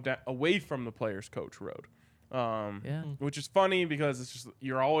want to go away from the players coach road. Which is funny because it's just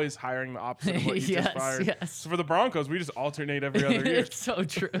you're always hiring the opposite of what you just fired. Yes. So for the Broncos, we just alternate every other year. It's so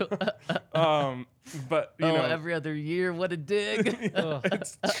true. But you know, every other year, what a dig.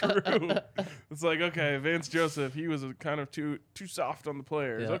 it's true. It's like, okay, Vance Joseph, he was kind of too soft on the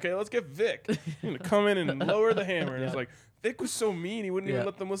players. Yeah. Okay, let's get Vic to come in and lower the hammer. And it's like, Vic was so mean, he wouldn't even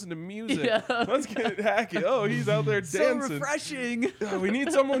let them listen to music. Yeah. Let's get Hackett. Oh, he's out there dancing. So refreshing. We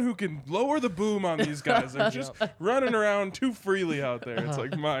need someone who can lower the boom on these guys. They're just running around too freely out there. It's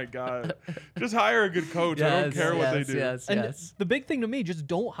like, my God. Just hire a good coach. I don't care what they do. And the big thing to me, just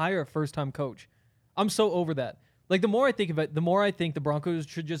don't hire a first-time coach. I'm so over that. Like, the more I think of it, the more I think the Broncos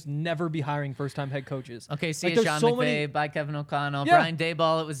should just never be hiring first-time head coaches. Okay, see like, you, there's Sean so McVay. Bye, Kevin O'Connell. Yeah. Brian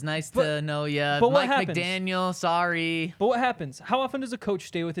Daboll, it was nice to know you. but what Mike happens? McDaniel, sorry. But what happens? How often does a coach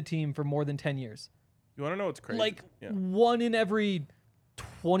stay with a team for more than 10 years? You want to know what's crazy? Like, Yeah. 1 in every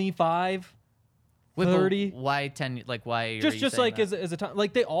 25, Wait, but 30. Why 10? Like, why? are you Just saying like that? as a time,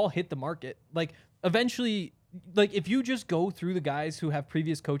 like they all hit the market. Like eventually, like if you just go through the guys who have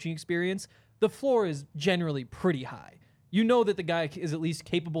previous coaching experience, the floor is generally pretty high. You know that the guy is at least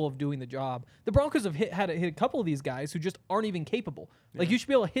capable of doing the job. The Broncos have hit a couple of these guys who just aren't even capable. Like you should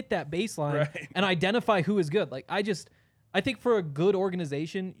be able to hit that baseline and identify who is good. Like I think for a good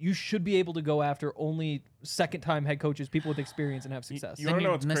organization, you should be able to go after only second-time head coaches, people with experience and have success. You Then wanna know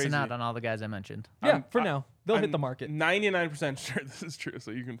you're what's missing crazy? out on all the guys I mentioned. Yeah, for now. They'll hit I'm the market. 99% sure this is true, so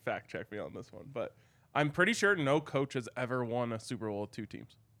you can fact check me on this one. But I'm pretty sure no coach has ever won a Super Bowl with 2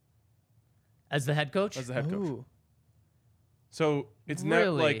 teams As the head coach? as the head coach. Ooh. So it's never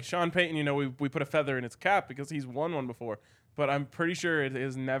Really? like Sean Payton, you know, we put a feather in his cap because he's won one before. but I'm pretty sure it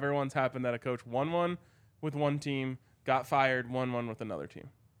has never once happened that a coach won one with one team, got fired, won one with another team.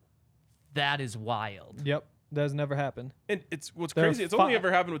 That is wild. Yep, that has never happened. And it's what's There are crazy. It's only fi-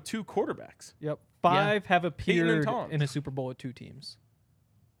 ever happened with 2 quarterbacks. Yep, 5 have appeared Taunt. in a Super Bowl with 2 teams.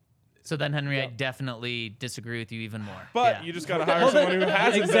 So then, Henry, I Yep. definitely disagree with you even more. But Yeah. you just got to hire someone who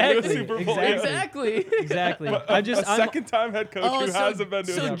hasn't been to a Super Bowl. Exactly. Exactly. Exactly. A second-time head coach who hasn't been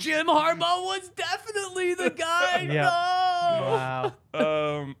to so a Jim Harbaugh was definitely the guy. Yeah. No.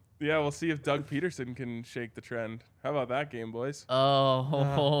 Wow. Yeah, we'll see if Doug Peterson can shake the trend. How about that game, boys?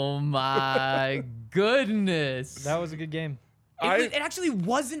 Oh my goodness. That was a good game. It actually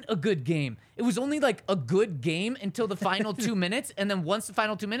wasn't a good game. It was only like a good game until the final 2 minutes. And then once the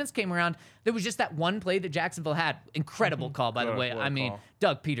final 2 minutes came around, there was just that one play that Jacksonville had. Incredible call, by the way. What a I mean, call.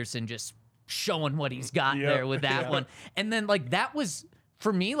 Doug Peterson just showing what he's got Yep. there with that one. And then, like, that was,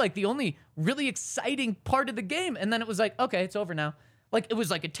 for me, like, the only really exciting part of the game. And then it was like, okay, it's over now. Like, it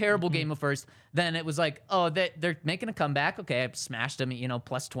was like a terrible game at first. Then it was like, oh, they're making a comeback. Okay, I smashed them,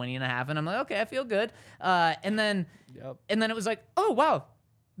 plus 20.5. And I'm like, okay, I feel good. And then it was like, oh, wow.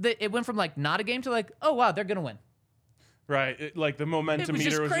 It went from, like, not a game to, like, oh, wow, they're going to win. Right. Like, the momentum was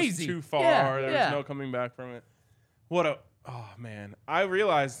just meter was crazy. just too far. Yeah, There was no coming back from it. Oh, man. I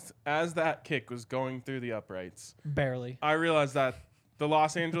realized as that kick was going through the uprights, Barely. I realized that the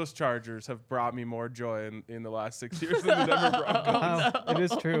Los Angeles Chargers have brought me more joy in the last 6 years than the Denver Broncos. Wow. It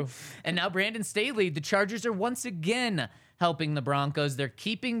is true. And now Brandon Staley, the Chargers are once again helping the Broncos. They're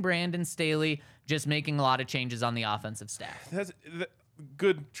keeping Brandon Staley, just making a lot of changes on the offensive staff. That's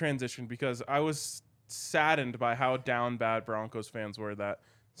good transition because I was saddened by how down bad Broncos fans were that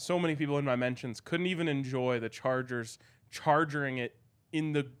so many people in my mentions couldn't even enjoy the Chargers charging it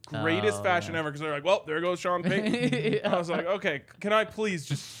in the greatest fashion ever because they're like, well, there goes Sean Payton. I was like, okay, can I please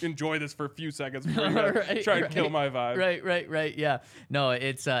just enjoy this for a few seconds before you try and kill my vibe? Right. Yeah. No,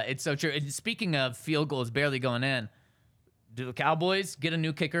 it's so true. And speaking of field goals barely going in, do the Cowboys get a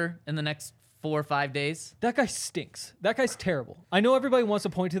new kicker in the next 4 or 5 days? That guy stinks. That guy's terrible. I know everybody wants to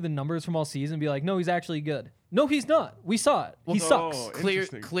point to the numbers from all season and be like, no, he's actually good. No, he's not. We saw it. He sucks.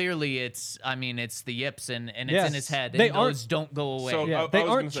 Interesting. Clearly, it's the yips and it's Yes. in his head. They And those don't go away. So- Yeah, I they was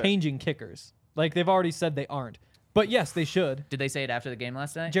aren't gonna say- changing kickers. Like, they've already said they aren't. But yes, they should. Did they say it after the game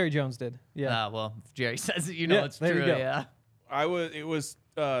last night? Jerry Jones did. Yeah. Well, if Jerry says it, Yeah, it's there you true. go. Yeah. It was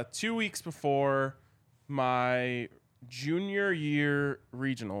 2 weeks before my junior year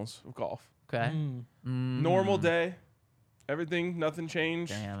regionals of golf. Okay. Normal day, nothing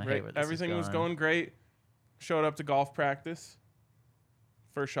changed. Damn, I hate where this is Everything was going. going great. Showed up to golf practice.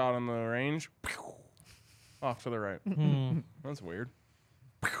 First shot on the range, off to the right. That's weird.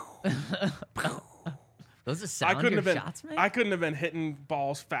 Those are sound your shots, man? I couldn't have been hitting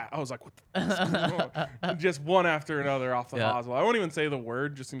balls fat. I was like, what the fuck is going on? Just one after another off the hosel. I won't even say the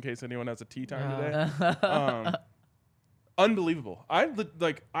word just in case anyone has a tea time today. Unbelievable.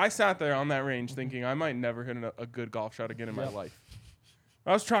 I sat there on that range thinking I might never hit a good golf shot again in my life.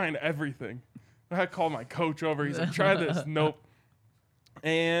 I was trying everything. I called my coach over. He's like, try this. Nope.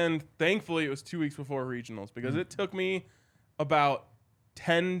 And thankfully, it was 2 weeks before regionals because it took me about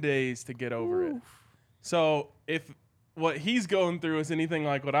 10 days to get over it. So if what he's going through is anything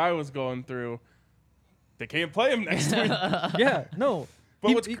like what I was going through, they can't play him next week. Yeah, no.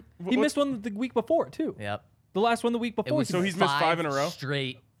 But He missed one the week before, too. Yep. The last one the week It before. was So he's missed 5 in a row?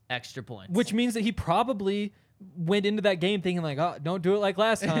 Straight extra points. which means that he probably went into that game thinking like, oh, don't do it like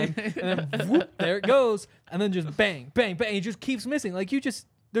last time. And then whoop, there it goes. And then just bang, bang, bang. He just keeps missing. Like,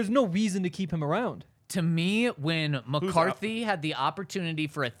 there's no reason to keep him around. To me, when McCarthy had the opportunity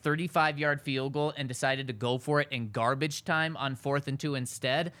for a 35-yard field goal and decided to go for it in garbage time on 4th and 2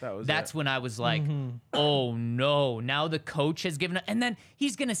 instead, that's when I was like, oh no, now the coach has given it. And then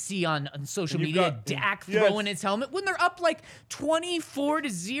he's going to see on social media Dak throwing his helmet when they're up like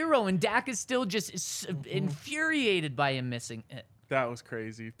 24-0 and Dak is still just infuriated by him missing it. That was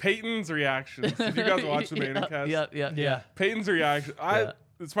crazy. Peyton's reactions. Did you guys watch the Manning cast? Yeah. Peyton's reaction.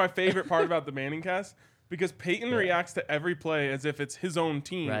 It's my favorite part about the Manning cast because Peyton reacts to every play as if it's his own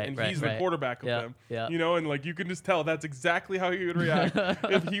team and he's the quarterback of them. Yeah. You know, and like you can just tell that's exactly how he would react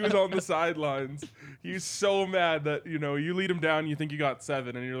if he was on the sidelines. He's so mad that, you lead him down, you think you got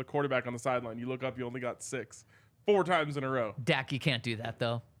 7, and you're the quarterback on the sideline. You look up, you only got 6. 4 times in a row. Dak, you can't do that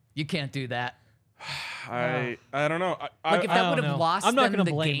though. You can't do that. I don't know. Like if that would don't have know. lost I'm not them gonna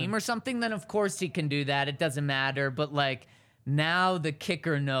the blame game him. or something, then of course he can do that. It doesn't matter. But like now the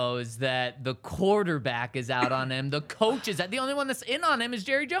kicker knows that the quarterback is out on him. The coach is out. The only one that's in on him is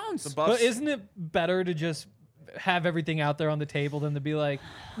Jerry Jones. But isn't it better to just have everything out there on the table than to be like,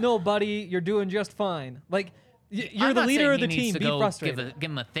 no, buddy, you're doing just fine? Like, You're I'm the not leader saying of the he needs team. to Be go frustrated. give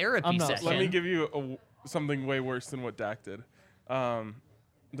him a therapy I'm not. session. Let me give you something way worse than what Dak did.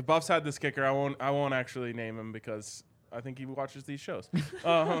 The Buffs had this kicker. I won't actually name him because I think he watches these shows,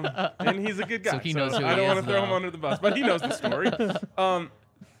 and he's a good guy. So he knows who I he don't want is, to throw him though. under the bus, but he knows the story.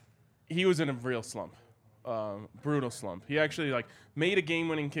 He was in a real slump, brutal slump. He actually made a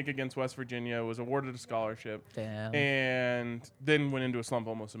game-winning kick against West Virginia, was awarded a scholarship, Damn. and then went into a slump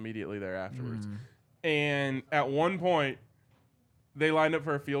almost immediately there afterwards. And at one point, they lined up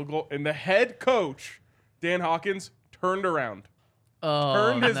for a field goal, and the head coach, Dan Hawkins, turned around.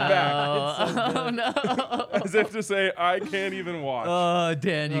 Turned his back. Oh, no. As if to say, I can't even watch. Oh,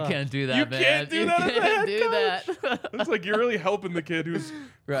 Dan, you can't do that, You man. can't do you that as a can't head do that. It's like you're really helping the kid who's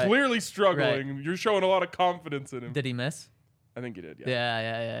Right. clearly struggling. Right. You're showing a lot of confidence in him. Did he miss? I think you did, yeah.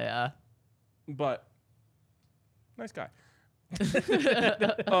 Yeah. But nice guy.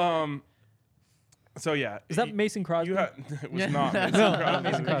 So yeah, Is that Mason Crosby? it was not Mason No, Crosby. not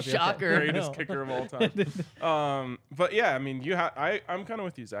Mason Crosby. Shocker. Greatest No. kicker of all time. But yeah, I mean, I'm kind of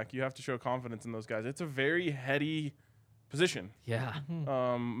with you, Zach. You have to show confidence in those guys. It's a very heady position. Yeah.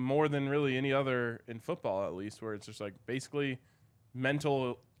 More than really any other in football, at least, where it's just like basically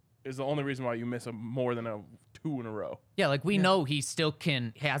mental is the only reason why you miss more than 2 in a row. Yeah, like we know he still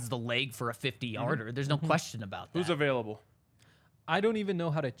has the leg for a 50-yarder. There's no question about that. Who's available? I don't even know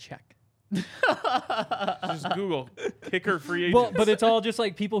how to check. Just Google kicker free agents. Well, but it's all just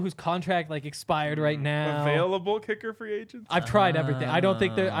like people whose contract expired right now. Available kicker free agents. I've tried everything. I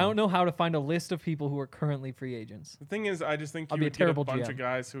don't know how to find a list of people who are currently free agents. The thing is, I just think I'll you be a would get a terrible bunch GM. of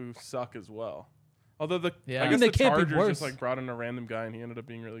guys who suck as well. Although Yeah. I I guess mean, they the can't be Chargers just worse. brought in a random guy and he ended up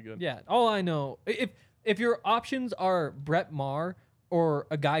being really good. Yeah, all I know, if your options are Brett Maher or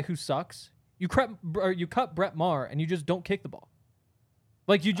a guy who sucks, you cut Brett Maher and you just don't kick the ball.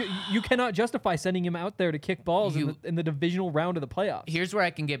 Like you cannot justify sending him out there to kick balls in the divisional round of the playoffs. Here's where I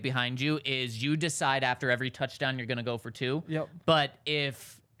can get behind you is you decide after every touchdown you're going to go for 2. Yep. But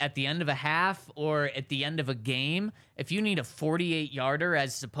if at the end of a half or at the end of a game, if you need a 48-yarder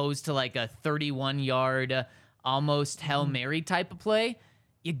as opposed to like a 31-yard almost Hail Mary type of play,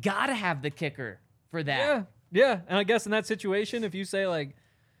 you got to have the kicker for that. Yeah. And I guess in that situation, if you say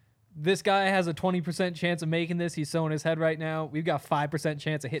this guy has a 20% chance of making this, he's sewing his head right now, we've got 5%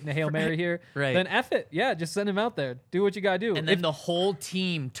 chance of hitting a Hail Mary here, Right. then F it. Yeah, just send him out there. Do what you got to do. And then the whole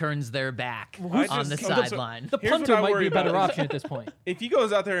team turns their back on the just- sideline. the Here's what punter I might be worry a better about. option at this point. If he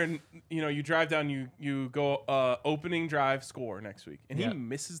goes out there and you drive down, you go opening drive score next week, and he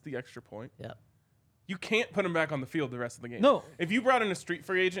misses the extra point, Yep. you can't put him back on the field the rest of the game. No. If you brought in a street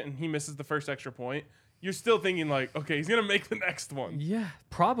free agent and he misses the first extra point, you're still thinking okay, he's gonna make the next one. Yeah,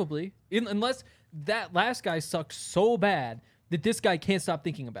 probably. Unless that last guy sucks so bad that this guy can't stop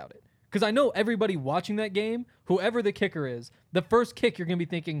thinking about it. Because I know everybody watching that game, whoever the kicker is, the first kick you're going to be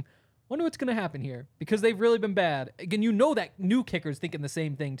thinking, wonder what's going to happen here. Because they've really been bad. Again, that new kicker's thinking the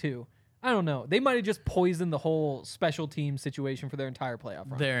same thing too. I don't know. They might have just poisoned the whole special team situation for their entire playoff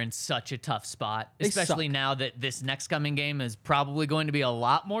run. They're in such a tough spot, They especially suck. now that this next coming game is probably going to be a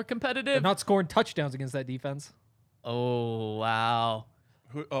lot more They're competitive. not scoring touchdowns against that defense. Oh, wow.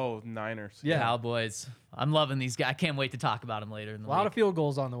 Niners. Yeah. Cowboys. I'm loving these guys. I can't wait to talk about them later in the A lot week. of field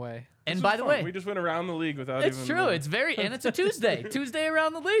goals on the way. And This by was the fun. way, we just went around the league without it's even. true. It's and it's a Tuesday. Tuesday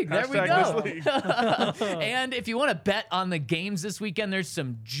around the league. There we Hashtag go. this league. And if you want to bet on the games this weekend, there's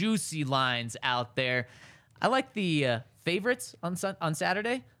some juicy lines out there. I like the favorites on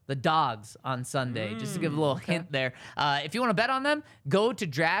Saturday, the dogs on Sunday, just to give a little hint there. If you want to bet on them, go to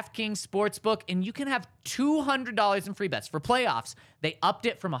DraftKings Sportsbook, and you can have $200 in free bets for playoffs. They upped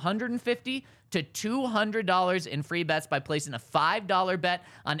it from $150 to $200 in free bets by placing a $5 bet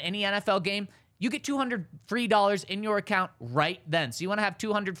on any NFL game. You get $200 free in your account right then. So you want to have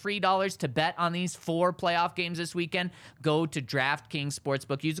 $200 free to bet on these 4 playoff games this weekend? Go to DraftKings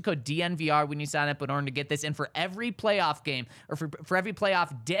Sportsbook. Use the code DNVR when you sign up in order to get this. And for every playoff game or for every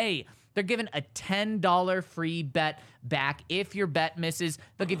playoff day, they're giving a $10 free bet back. If your bet misses,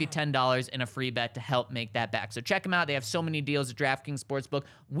 they'll give you $10 in a free bet to help make that back. So check them out. They have so many deals at DraftKings Sportsbook.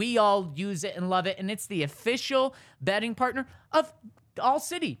 We all use it and love it, and it's the official betting partner of All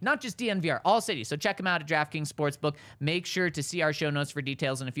City, not just DNVR, All City. So check them out at DraftKings Sportsbook. Make sure to see our show notes for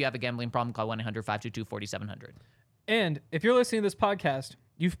details. And if you have a gambling problem, call 1-800-522-4700. And if you're listening to this podcast,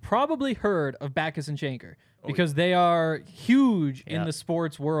 you've probably heard of Backus and Shanker because they are huge in the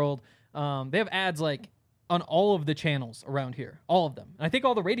sports world. They have ads on all of the channels around here, all of them. And I think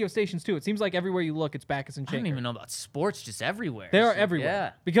all the radio stations too. It seems like everywhere you look, it's Backus and Shanker. I don't even know about sports, just everywhere. They are So, everywhere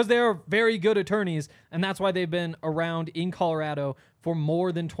Yeah. because they are very good attorneys, and that's why they've been around in Colorado for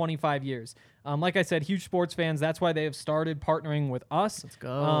more than 25 years. Like I said, huge sports fans. That's why they have started partnering with us. Let's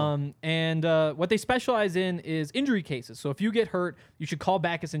go. And what they specialize in is injury cases. So if you get hurt, you should call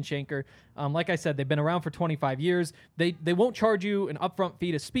Backus and Schenker. Like I said, they've been around for 25 years. They won't charge you an upfront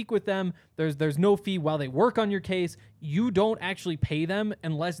fee to speak with them. There's no fee while they work on your case. You don't actually pay them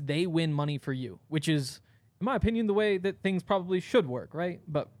unless they win money for you, which is, in my opinion, the way that things probably should work, right?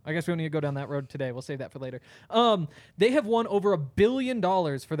 But I guess we don't need to go down that road today. We'll save that for later. They have won over $1 billion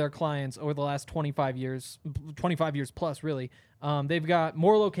for their clients over the last 25 years plus, really. They've got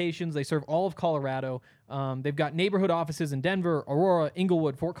more locations. They serve all of Colorado. They've got neighborhood offices in Denver, Aurora,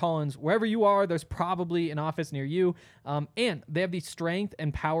 Inglewood, Fort Collins. Wherever you are, there's probably an office near you. And they have the strength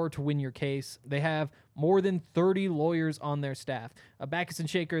and power to win your case. They have more than 30 lawyers on their staff. Backus and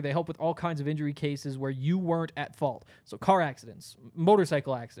Schenker, they help with all kinds of injury cases where you weren't at fault. So car accidents,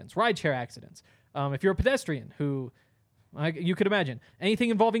 motorcycle accidents, rideshare accidents. If you're a pedestrian who, you could imagine, anything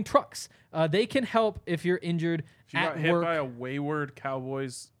involving trucks, they can help if you're injured She at got hit work. by a wayward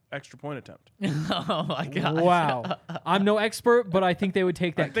Cowboys extra point attempt. Oh my god! Wow. I'm no expert, but I think they would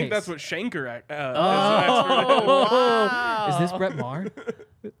take that I think case. that's what Schenker is an Is this Brett Maher?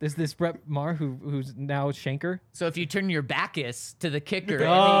 Is this Brett Maher who's now Schenker? So if you turn your Backus to the kicker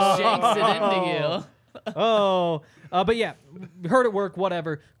and he shanks it into you. But yeah, heard at work,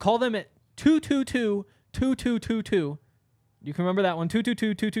 whatever. Call them at 222-2222. You can remember that one,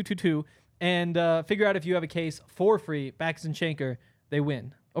 222-2222, and figure out if you have a case for free. Backus and Schenker, they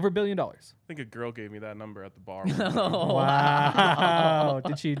win. Over $1 billion. I think a girl gave me that number at the bar. Wow.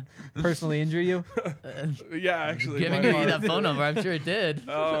 Did she personally injure you? Yeah, actually. Giving by you far. that phone number, I'm sure it did.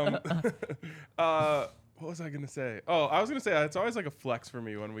 What was I gonna say? Oh, I was gonna say it's always like a flex for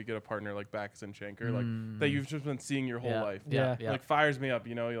me when we get a partner like Backus and Schenker, like that you've just been seeing your whole life. Yeah. Like fires me up.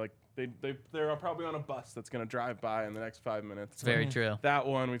 You know, like they're probably on a bus that's gonna drive by in the next 5 minutes. It's very true. That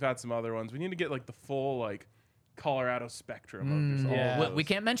one, we've had some other ones. We need to get like the full like Colorado spectrum of just all yeah. of those. We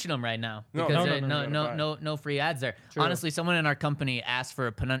can't mention them right now No, because no. no free ads there. Honestly, someone in our company asked for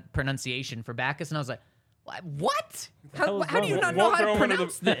a pronunciation for Backus, and I was like, "What? How do you not know Won't how throw to him under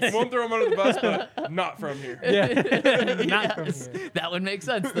pronounce the this?" won't throw him under the bus, but not from here. Not from Yes, here. that would make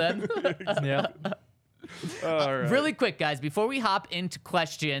sense then. Yeah. All right. Really quick, guys, before we hop into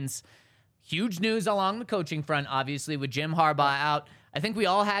questions, huge news along the coaching front, obviously, with Jim Harbaugh out. I think we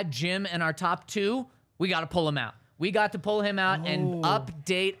all had Jim in our top 2. We got to pull him out. We got to pull him out and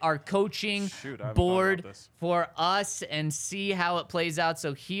update our coaching Shoot, I haven't thought board about this. for us and see how it plays out.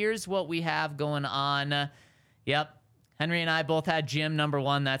 So here's what we have going on. Yep. Henry and I both had Jim number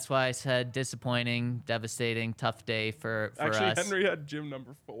 1. That's why I said disappointing, devastating, tough day for Actually, us. Henry had Jim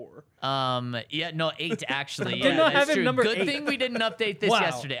number 4. 8 actually. Did Yeah, not that's have him true. number Good 8. thing we didn't update this Wow.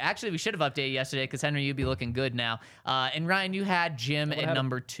 yesterday. Actually, we should have updated yesterday because Henry, you'd be looking good now. And Ryan, you had Jim at had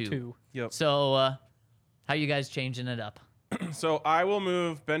number 2. Yep. So, how you guys changing it up? So I will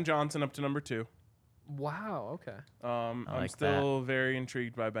move Ben Johnson up to number 2. Wow. Okay. I'm like still very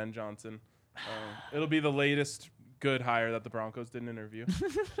intrigued by Ben Johnson. It'll be the latest good hire that the Broncos didn't interview.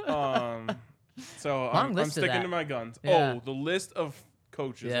 So I'm list of sticking that. to my guns. Yeah. Oh, the list of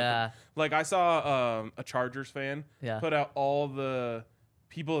coaches. Yeah. Like I saw a Chargers fan Yeah. put out all the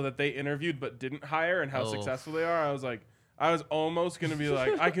people that they interviewed but didn't hire and how Oh. successful they are. I was almost going to be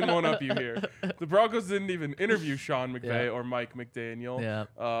like, I can one up you here. The Broncos didn't even interview Sean McVay Yeah. or Mike McDaniel Yeah.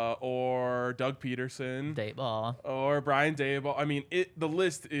 or Doug Peterson Date ball. or Brian Daboll. I mean, the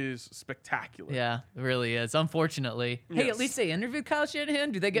list is spectacular. Yeah, it really is. Unfortunately. Hey, at Yes. least they interviewed Kyle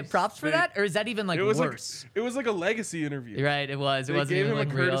Shanahan. Do they get props for They- that? Or is that even like It was worse? like it was like a legacy interview. You're right, it was. It They wasn't gave even him a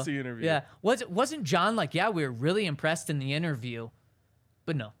like real. courtesy interview. Yeah. Wasn't John like, yeah, we were really impressed in the interview.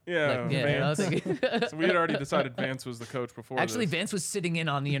 But no. Yeah, Like, I was Vance. like- So we had already decided Vance was the coach before. Actually, this. Vance was sitting in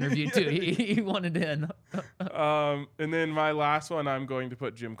on the interview too. He wanted in. And then my last one, I'm going to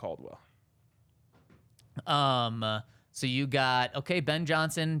put Jim Caldwell. So you got Ben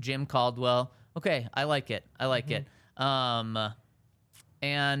Johnson, Jim Caldwell. Okay, I like it.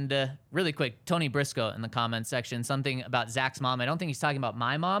 And really quick, Tony Briscoe in the comment section, something about Zach's mom. I don't think he's talking about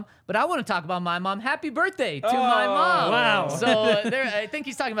my mom, but I want to talk about my mom. Happy birthday to my mom. wow. So I think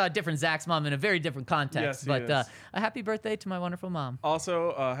he's talking about a different Zach's mom in a very different context. Yes, he but is. a happy birthday to my wonderful mom.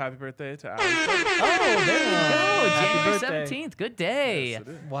 Also, happy birthday to Alex. Oh, there we go. January birthday. 17th. Good day. Yes, it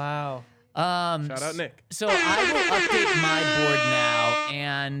is. Wow. Shout out Nick. So I will update my board now,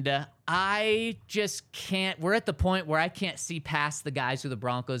 and I just can't. We're at the point where I can't see past the guys who the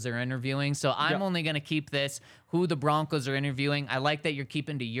Broncos are interviewing. So I'm only going to keep this who the Broncos are interviewing. I like that you're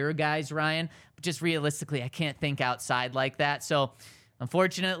keeping to your guys, Ryan. But just realistically, I can't think outside like that. So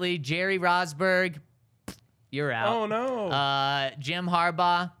unfortunately, Jerry Rosburg, you're out. Oh, no. Jim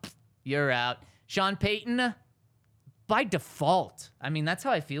Harbaugh, you're out. Sean Payton, by default. I mean, that's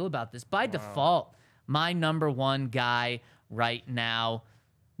how I feel about this. By default, my number one guy right now.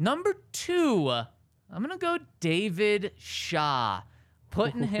 Number 2, I'm going to go David Shaw.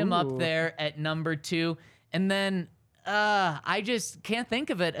 Putting him up there at number 2. And then I just can't think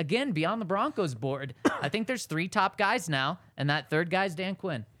of it again beyond the Broncos board. I think there's 3 top guys now, and that third guy's Dan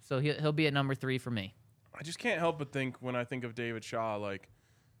Quinn. So he'll be at number 3 for me. I just can't help but think when I think of David Shaw, like,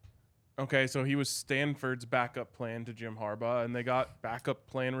 okay, so he was Stanford's backup plan to Jim Harbaugh, and they got backup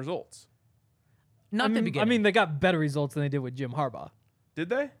plan results. Not the beginning. I mean, they got better results than they did with Jim Harbaugh. Did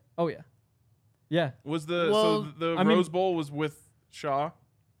they? Oh, yeah. Yeah. Was the Rose Bowl was with Shaw?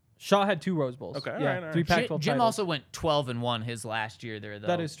 Shaw had 2 Rose Bowls. Okay, yeah, all right. 3 Pac-12 Jim titles. also went 12-1 his last year there, though.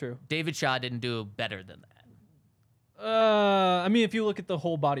 That is true. David Shaw didn't do better than that. I mean, if you look at the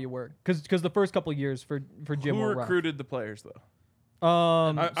whole body of work, because the first couple of years for Jim Who were rough. recruited the players, though?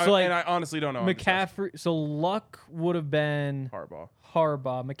 And I honestly don't know. McCaffrey. So Luck would have been Harbaugh.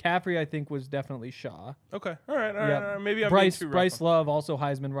 McCaffrey, I think, was definitely Shaw. Okay, all right. Yep. Maybe I'm being too rough Bryce on- Love, also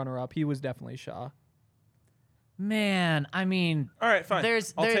Heisman runner-up. He was definitely Shaw. Man, I mean, All right, fine.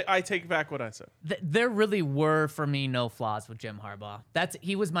 There's- I take back what I said. there really were for me no flaws with Jim Harbaugh.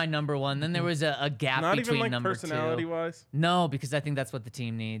 He was my number 1. Then there was a gap Not between even like number 2. personality-wise. No, because I think that's what the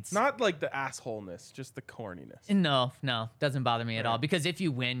team needs. Not like the assholeness, just the corniness. No, doesn't bother me at all. Because if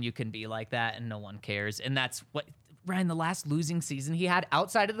you win, you can be like that, and no one cares. And that's what Ryan, the last losing season he had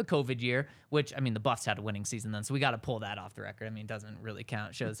outside of the COVID year, which I mean the Buffs had a winning season then, so we got to pull that off the record. I mean, it doesn't really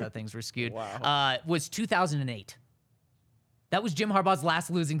count. Shows how things were skewed. Wow. Was 2008. That was Jim Harbaugh's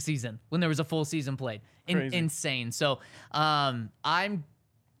last losing season when there was a full season played. Crazy. Insane. So I'm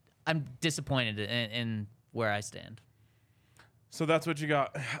disappointed in where I stand. So that's what you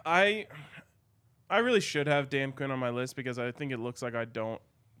got. I really should have Dan Quinn on my list because I think it looks like I don't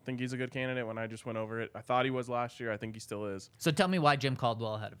think he's a good candidate when I just went over it. I thought he was last year. I think he still is. So tell me why Jim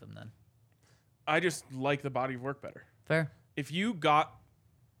Caldwell ahead of him then. I just like the body of work better. Fair. If you got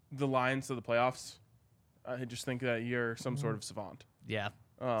the Lions to the playoffs, I just think that you're some sort of savant. Yeah,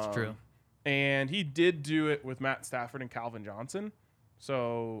 it's true. And he did do it with Matt Stafford and Calvin Johnson.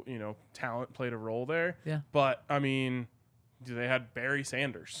 So, talent played a role there. Yeah. But, I mean, they had Barry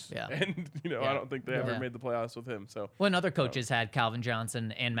Sanders. Yeah. And, I don't think they ever made the playoffs with him. So, When other coaches had Calvin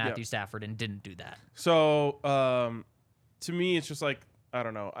Johnson and Matthew Stafford and didn't do that. So, to me, it's just like, I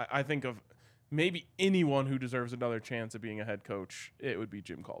don't know. I think of maybe anyone who deserves another chance at being a head coach, it would be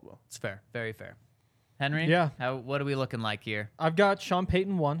Jim Caldwell. It's fair. Very fair. Henry? Yeah. What are we looking like here? I've got Sean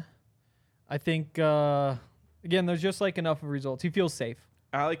Payton 1. I think, again, there's just like enough of results. He feels safe.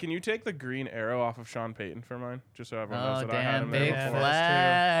 Allie, can you take the green arrow off of Sean Payton for mine? Just so everyone knows Oh, that I had damn, him big there before.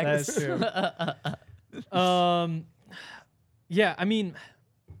 flags. That's true. Yeah, I mean,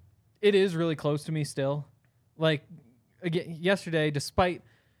 it is really close to me still. Like, again, yesterday, despite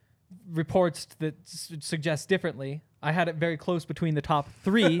reports that suggest differently, I had it very close between the top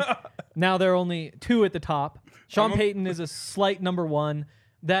 3. Now there are only 2 at the top. Sean Payton is a slight number 1.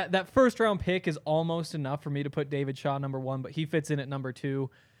 That first round pick is almost enough for me to put David Shaw number 1, but he fits in at number 2.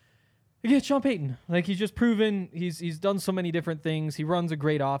 Again, Sean Payton, like he's just proven he's done so many different things. He runs a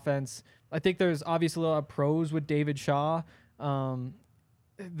great offense. I think there's obviously a lot of pros with David Shaw.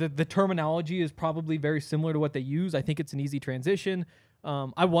 The terminology is probably very similar to what they use. I think it's an easy transition.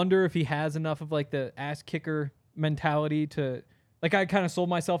 I wonder if he has enough of like the ass kicker mentality to, like, I kind of sold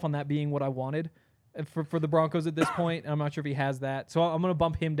myself on that being what I wanted for the Broncos at this point. I'm not sure if he has that. So I'm going to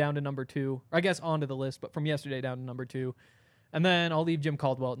bump him down to number 2, or I guess onto the list, but from yesterday down to number 2. And then I'll leave Jim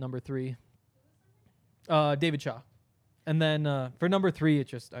Caldwell at number 3. David Shaw. And then for number 3,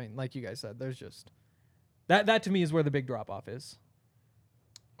 it's just, I mean, like you guys said, there's just, that to me is where the big drop-off is.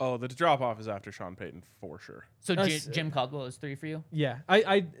 Oh, the drop-off is after Sean Payton for sure. So Jim Caldwell is 3 for you? Yeah.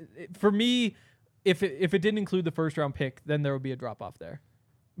 For me, if it didn't include the first round pick, then there would be a drop off there.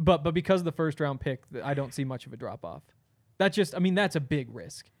 But because of the first round pick, I don't see much of a drop off. That's a big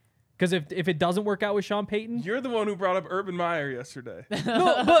risk. Because if it doesn't work out with Sean Payton, You're the one who brought up Urban Meyer yesterday.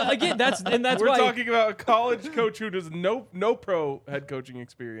 no. But again, that's We're why talking about a college coach who does no pro head coaching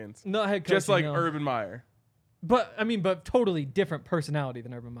experience, not head coach, just like Urban Meyer. But totally different personality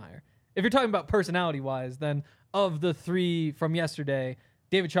than Urban Meyer. If you're talking about personality wise, then of the 3 from yesterday,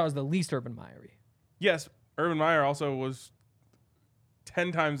 David Shaw is the least Urban Meyer-y. Yes, Urban Meyer also was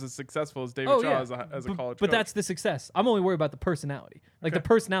 10 times as successful as David Shaw as a college coach. But that's the success. I'm only worried about the personality. Like, the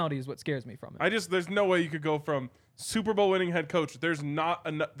personality is what scares me from it. there's no way you could go from Super Bowl winning head coach. There's not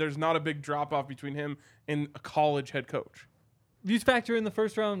a big drop off between him and a college head coach. you factor in the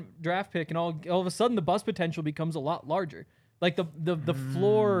first round draft pick, and all of a sudden the bust potential becomes a lot larger. Like the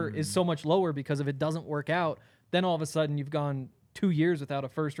floor is so much lower because if it doesn't work out, then all of a sudden you've gone 2 years without a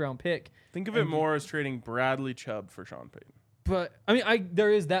first round pick. Think of it more as trading Bradley Chubb for Sean Payton. But I mean,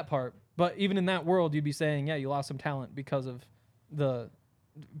 there is that part. But even in that world, you'd be saying, yeah, you lost some talent because of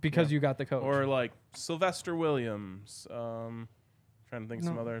you got the coach. Or like Sylvester Williams. Trying to think of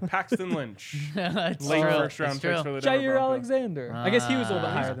some other. Paxton Lynch. It's Late true. first round It's picks true. for the Denver Jair Broncos. Alexander. I guess he was a little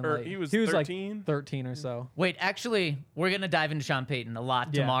bit higher than Or late. he was like 13? 13 or so. Wait, actually, we're gonna dive into Sean Payton a lot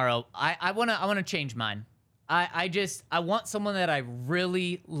Yeah. tomorrow. I wanna change mine. I want someone that I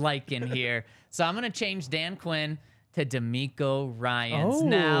really like in here. So I'm gonna change Dan Quinn to D'Amico Ryans. Oh.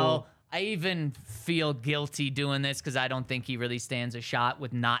 Now, I even feel guilty doing this because I don't think he really stands a shot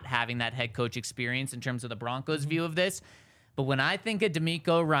with not having that head coach experience in terms of the Broncos' view of this. But when I think of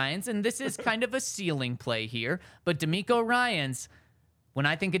D'Amico Ryans, and this is kind of a ceiling play here, but D'Amico Ryans, when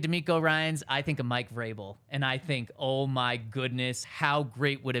I think of D'Amico Ryans, I think of Mike Vrabel. And I think, oh my goodness, how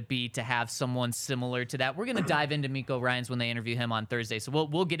great would it be to have someone similar to that? We're going to dive into D'Amico Ryans when they interview him on Thursday. So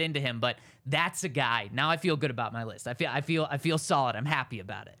we'll get into him, but that's a guy. Now I feel good about my list. I feel solid. I'm happy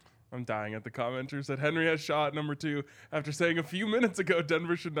about it. I'm dying at the commenters that Henry has shot number 2 after saying a few minutes ago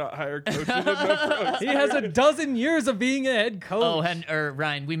Denver should not hire coaches with no pros. He has a dozen years of being a head coach. Oh,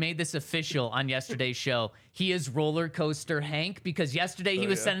 Ryan, we made this official on yesterday's show. He is Roller Coaster Hank because yesterday he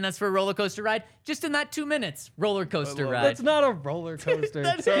was sending us for a roller coaster ride. Just in that 2 minutes, roller coaster ride. That's not a roller coaster.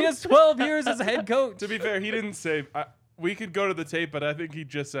 He has 12 years as a head coach. To be fair, he didn't say. We could go to the tape, but I think he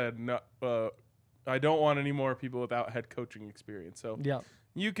just said, "No, I don't want any more people without head coaching experience." So Yeah.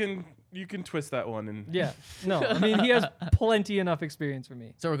 you can twist that one and Yeah. No, I mean, he has plenty enough experience for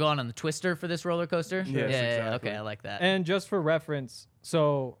me. So we're going on the twister for this roller coaster? Yes, yeah, exactly. okay, I like that. And just for reference,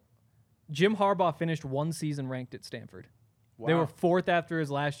 so Jim Harbaugh finished 1 season ranked at Stanford. They were 4th after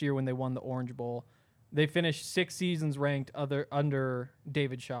his last year when they won the Orange Bowl. They finished 6 seasons ranked under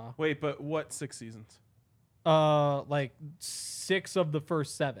David Shaw. Wait, but what 6 seasons? Like 6 of the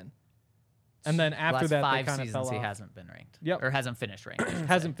first 7. And then after Last that, 5 they kind of seasons fell he off. hasn't been ranked. Yep. Or hasn't finished ranked.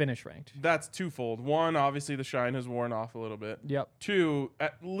 Hasn't finished ranked. That's twofold. One, obviously the shine has worn off a little bit. Yep. 2,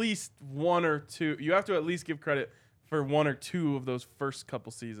 at least 1 or 2. You have to at least give credit for 1 or 2 of those first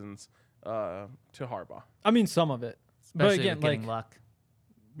couple seasons to Harbaugh. I mean, some of it. Especially but again, with getting like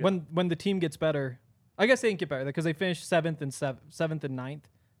luck. when the team gets better, I guess they didn't get better because they finished 7th and 9th,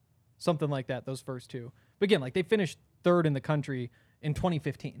 something like that. Those first 2. But again, like they finished 3rd in the country in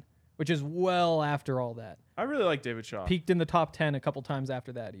 2015, which is well after all that. I really like David Shaw. Peaked in the top 10 a couple times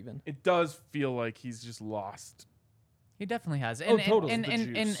after that, even. It does feel like he's just lost. He definitely has. Oh, totally.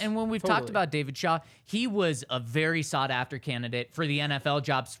 And when we've talked Totally. about David Shaw, he was a very sought-after candidate for the NFL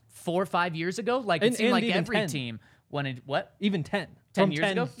jobs 4 or 5 years ago. Like, it And- seemed and like even every 10. team wanted, what? Even 10. 10 From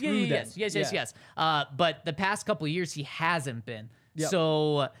years ago? through Yeah, then. yes. But the past couple of years, he hasn't been. Yep.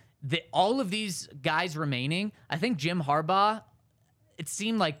 So all of these guys remaining, I think Jim Harbaugh, it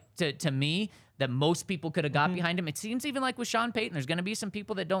seemed like to me that most people could have got behind him. It seems even like with Sean Payton, there's going to be some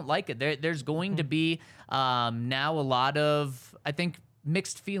people that don't like it. There's going to be now a lot of, I think,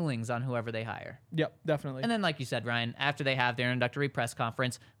 mixed feelings on whoever they hire. Yep, definitely. And then, like you said, Ryan, after they have their introductory press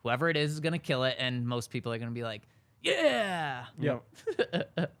conference, whoever it is going to kill it, and most people are going to be like, yeah. Yep.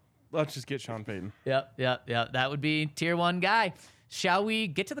 Let's just get Sean Payton. Yep. That would be tier 1 guy. Shall we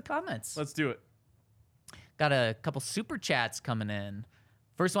get to the comments? Let's do it. Got a couple super chats coming in.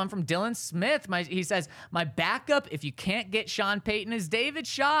 First one from Dylan Smith. He says, my backup, if you can't get Sean Payton, is David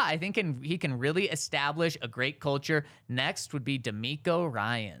Shaw. I think he can really establish a great culture. Next would be D'Amico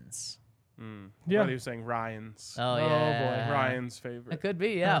Ryans. Yeah. He was saying Ryan's. Oh, boy. yeah. Ryan's It favorite. could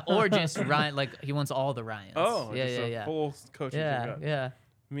be, yeah. Or just Ryan, like he wants all the Ryans. Oh, yeah, just yeah, a yeah. full coaching Yeah, tree. yeah,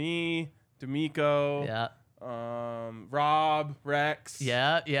 Me, D'Amico, yeah. Rob, Rex.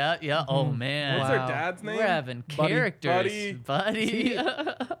 Yeah. Oh, man. What's Wow. their dad's name? We're having Buddy. characters. We Buddy.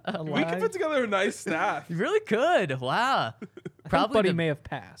 could put together a nice staff. You really could. Wow. Probably Buddy the, may have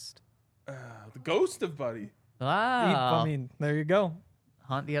passed. The ghost of Buddy. Wow. I mean, there you go.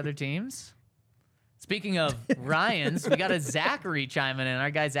 Hunt the other teams. Speaking of Ryans, we got a Zachary chiming in.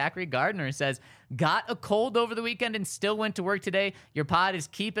 Our guy Zachary Gardner says, got a cold over the weekend and still went to work today. Your pod is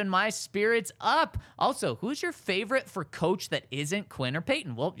keeping my spirits up. Also, who's your favorite for coach that isn't Quinn or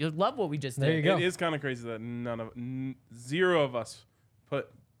Peyton? Well, you'll love what we just did. There you go. It is kind of crazy that zero of us put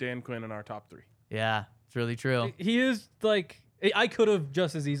Dan Quinn in our top 3. Yeah, it's really true. He is like, I could have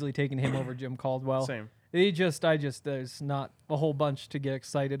just as easily taken him over Jim Caldwell. Same. There's not a whole bunch to get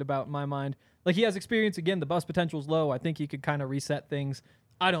excited about in my mind. Like, he has experience. Again, the bust potential's low. I think he could kind of reset things.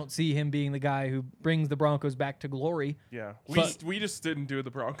 I don't see him being the guy who brings the Broncos back to glory. Yeah, But- we just didn't do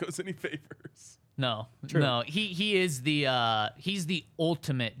the Broncos any favors. No, True. no. He is he's the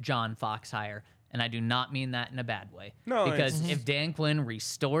ultimate John Fox hire, and I do not mean that in a bad way. No, because if Dan Quinn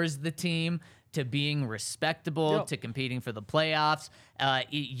restores the team to being respectable, Yep. to competing for the playoffs,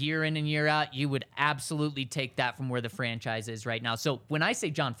 year in and year out, you would absolutely take that from where the franchise is right now. So when I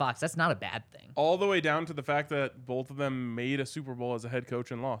say John Fox, that's not a bad thing. All the way down to the fact that both of them made a Super Bowl as a head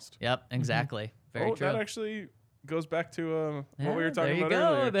coach and lost. Yep, exactly. Very true. That actually goes back to what we Yeah, were talking there you about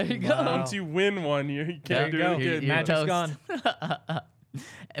go, earlier. there you go. Once you win one, you There can't you do go. it again. You're Magic's toast. gone.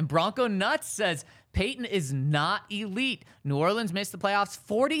 And Bronco Nuts says Peyton is not elite. New Orleans missed the playoffs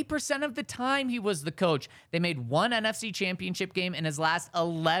 40% of the time he was the coach. They made one NFC championship game in his last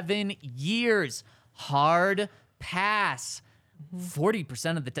 11 years. Hard pass.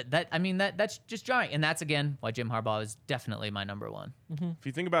 40% of the that's just jarring. And that's again why Jim Harbaugh is definitely my number one. If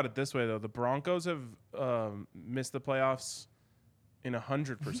you think about it this way, though, the Broncos have missed the playoffs in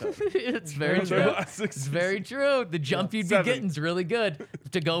 100%. It's very Of true. their last six It's very true. The jump you'd be 7. getting is really good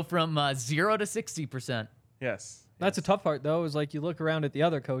to go from 0 to 60%. Yes. That's a tough part, though, is like you look around at the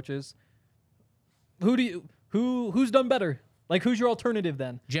other coaches. Who's done better? Like, who's your alternative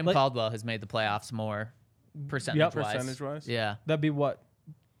then? Jim Like, Caldwell has made the playoffs more percentage-wise. Percentage-wise? Yeah. That'd be what?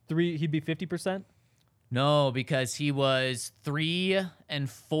 3? He'd be 50%. No, because he was 3 and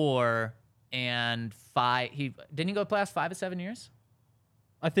 4 and 5. Didn't he go to playoffs 5 of 7 years?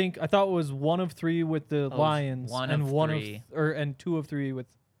 I thought it was 1 of 3 with the Lions, one and of 1 3. and 2 of 3 with,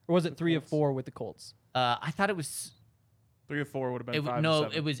 or was it 3 of 4 with the Colts? I thought it was 3 or 4 would have been 5 no.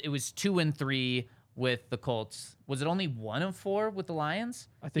 or 7. It was 2 and 3 with the Colts. Was it only 1 of 4 with the Lions?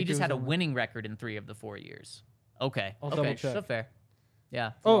 I think he just it was had a only- winning record in 3 of the 4 years. Okay. I'll okay. double check. So fair.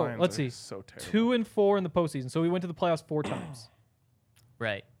 Yeah. The Oh, Lions let's are see. So terrible. 2 and 4 in the postseason. So we went to the playoffs 4 times.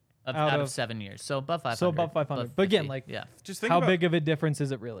 Right. Out Out of of- 7 years. So above 500. So above 500. But again, 50. like, yeah. Just think How about, big of a difference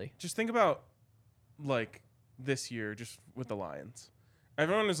is it really? Just think about, like, this year, just with the Lions.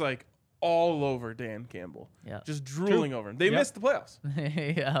 Everyone is, like, all over Dan Campbell. Yeah. Just drooling over him. They Yep. missed the playoffs.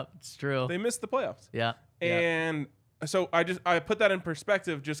 Yeah, it's true. They missed the playoffs. Yeah. Yeah. And so I put that in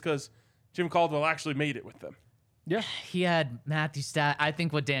perspective just because Jim Caldwell actually made it with them. Yeah. He had Matthew Stat. I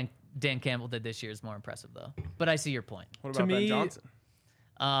think what Dan Campbell did this year is more impressive, though. But I see your point. What To about Ben me- Johnson?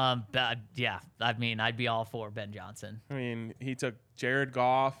 But yeah. I mean, I'd be all for Ben Johnson. I mean, he took Jared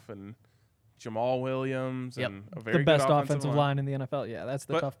Goff and Jamal Williams Yep. and a very The best good offensive line in the NFL. Yeah, that's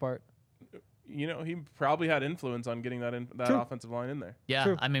the But- tough part. You know, he probably had influence on getting that True. offensive line in there. Yeah.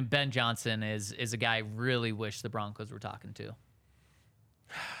 True. I mean, Ben Johnson is a guy I really wish the Broncos were talking to.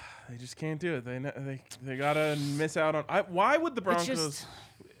 They just can't do it. They gotta miss out on. Why would the Broncos? just-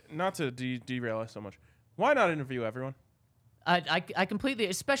 Not to derail us so much. Why not interview everyone? I completely,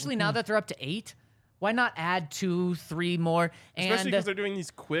 especially Mm-hmm. now that they're up to 8. Why not add 2, 3 more? Especially And because they're doing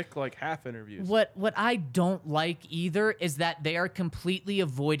these quick, like, half interviews. what I don't like either is that they are completely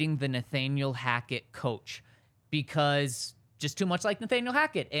avoiding the Nathaniel Hackett coach because just too much like Nathaniel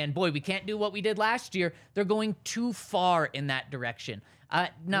Hackett. And boy, we can't do what we did last year. They're going too far in that direction.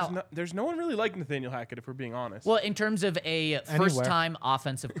 Now, There's no one really like Nathaniel Hackett, if we're being honest. well, in terms of a first-time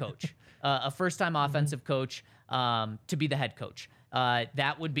offensive coach, coach to be the head coach.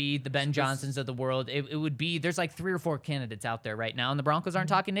 That would be the Ben Johnsons of the world. It would be, there's like 3 or 4 candidates out there right now, and the Broncos aren't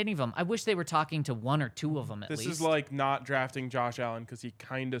talking to any of them. I wish they were talking to 1 or 2 of them at this least. is like not drafting Josh Allen because he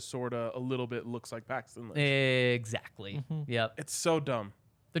kind of, sort of, a little bit looks like Paxton Lynch. Exactly. Yep. It's so dumb.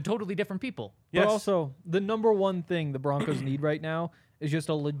 They're totally different people. Yes. But also, the number one thing the Broncos need right now is just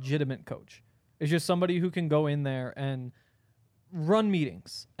a legitimate coach. It's just somebody who can go in there and run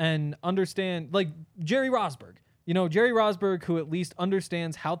meetings and understand, like Jerry Rosberg. You know, Jerry Rosberg, who at least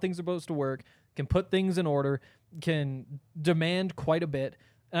understands how things are supposed to work, can put things in order, can demand quite a bit.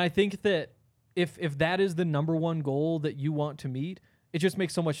 And I think that if that is the number one goal that you want to meet, it just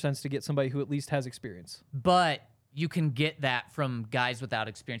makes so much sense to get somebody who at least has experience. But you can get that from guys without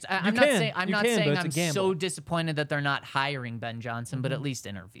experience. I'm You not can. saying I'm You not can, saying but it's a I'm gamble. so disappointed that they're not hiring Ben Johnson, but at least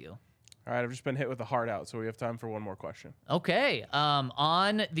interview. All right, I've just been hit with a heart out, so we have time for one more question. Okay.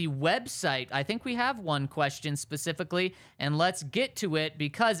 On the website, I think we have one question specifically, and let's get to it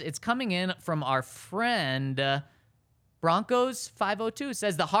because it's coming in from our friend Broncos 502.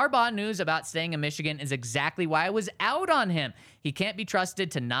 Says the Harbaugh news about staying in Michigan is exactly why I was out on him. He can't be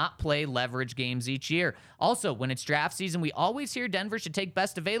trusted to not play leverage games each year. Also, when it's draft season, we always hear Denver should take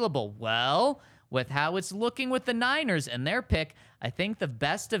best available. Well, with how it's looking with the Niners and their pick, I think the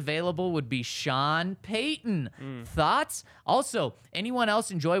best available would be Sean Payton. Thoughts? Also, anyone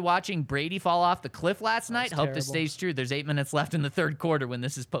else enjoy watching Brady fall off the cliff last night? Hope this terrible. stays true. There's 8 minutes left in the third quarter when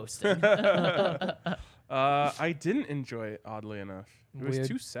this is posted. I didn't enjoy it, oddly enough. It was Weird.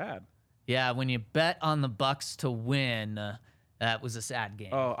 too sad. Yeah, when you bet on the Bucks to win, that was a sad game.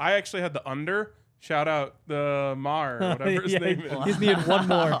 Oh, I actually had the under. Shout out the Mar, or whatever his Yeah, name he is. just needed one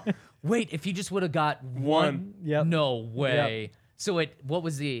more. Wait, if he just would have got One. Yep. No way. So what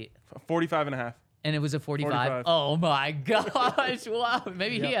was the 45 and a half. and it was a 45? 45. Oh my gosh. Wow.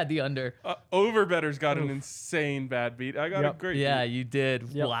 Maybe he Yep. had the under. Overbetters got an insane bad beat. I got a Yep. great Yeah, beat. you did.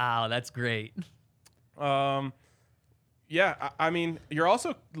 Yep. Wow, that's great. Yeah, I mean, you're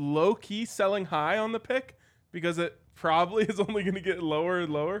also low-key selling high on the pick because it probably is only going to get lower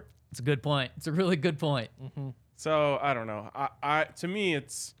and lower. It's a good point. It's a really good point. So I don't know. I to me,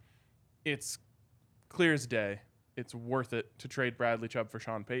 it's clear as day. It's worth it to trade Bradley Chubb for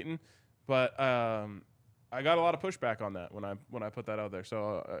Sean Payton, but I got a lot of pushback on that when I put that out there.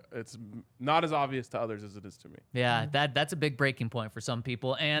 So it's not as obvious to others as it is to me. Yeah, that's a big breaking point for some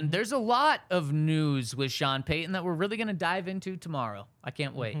people. And there's a lot of news with Sean Payton that we're really going to dive into tomorrow. I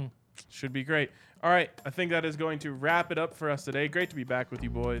can't wait. Should be great. All right, I think that is going to wrap it up for us today. Great to be back with you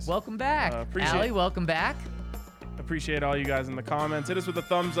boys. Welcome back. Appreciate Allie, it. welcome back. Appreciate all you guys in the comments. Hit us with a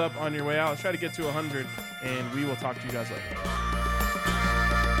thumbs up on your way out. Let's try to get to 100, and we will talk to you guys later.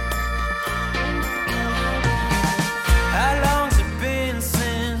 How long's it been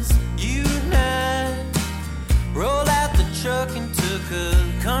since you and I rolled out the truck and took a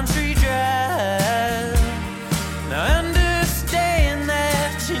country drive? Now I understand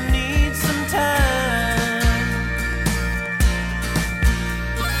that you need some time.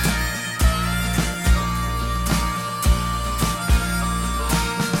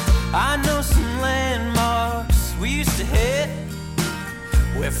 I know some landmarks we used to hit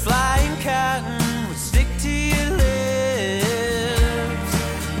where flying cotton would stick to your lips.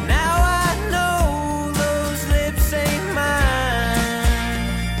 Now I know those lips ain't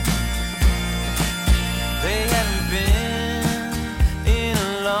mine. They haven't been in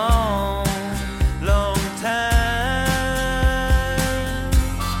a long, long time.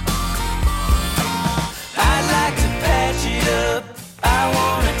 I'd like to patch it up. I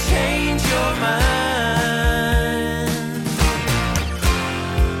wanna change your mind.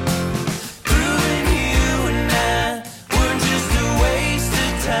 Proving you and I were just a waste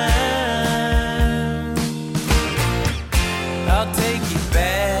of time. I'll take you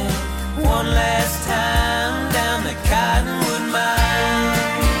back one last time down the Cottonwood Mine.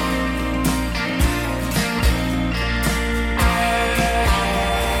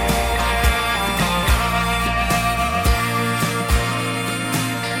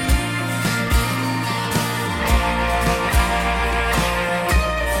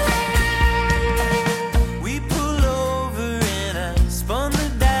 We pull over and I spun the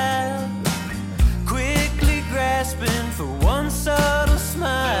dial, quickly grasping for one subtle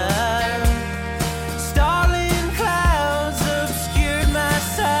smile. Starling clouds obscured my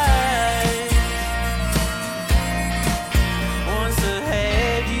sight. Once I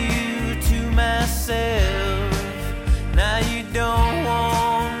had you to myself, now you don't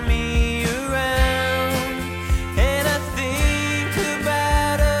want me around. And I think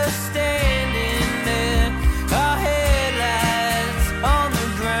about us standing there, our headlights on the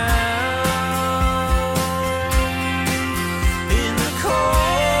ground. In the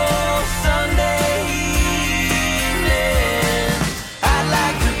cold Sunday evening, I'd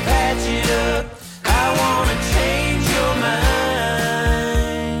like to patch it up. I wanna change your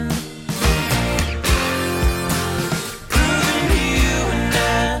mind. Proving you and I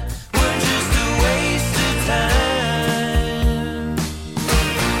were just a waste of time.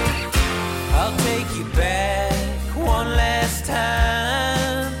 I'll take you back one last time.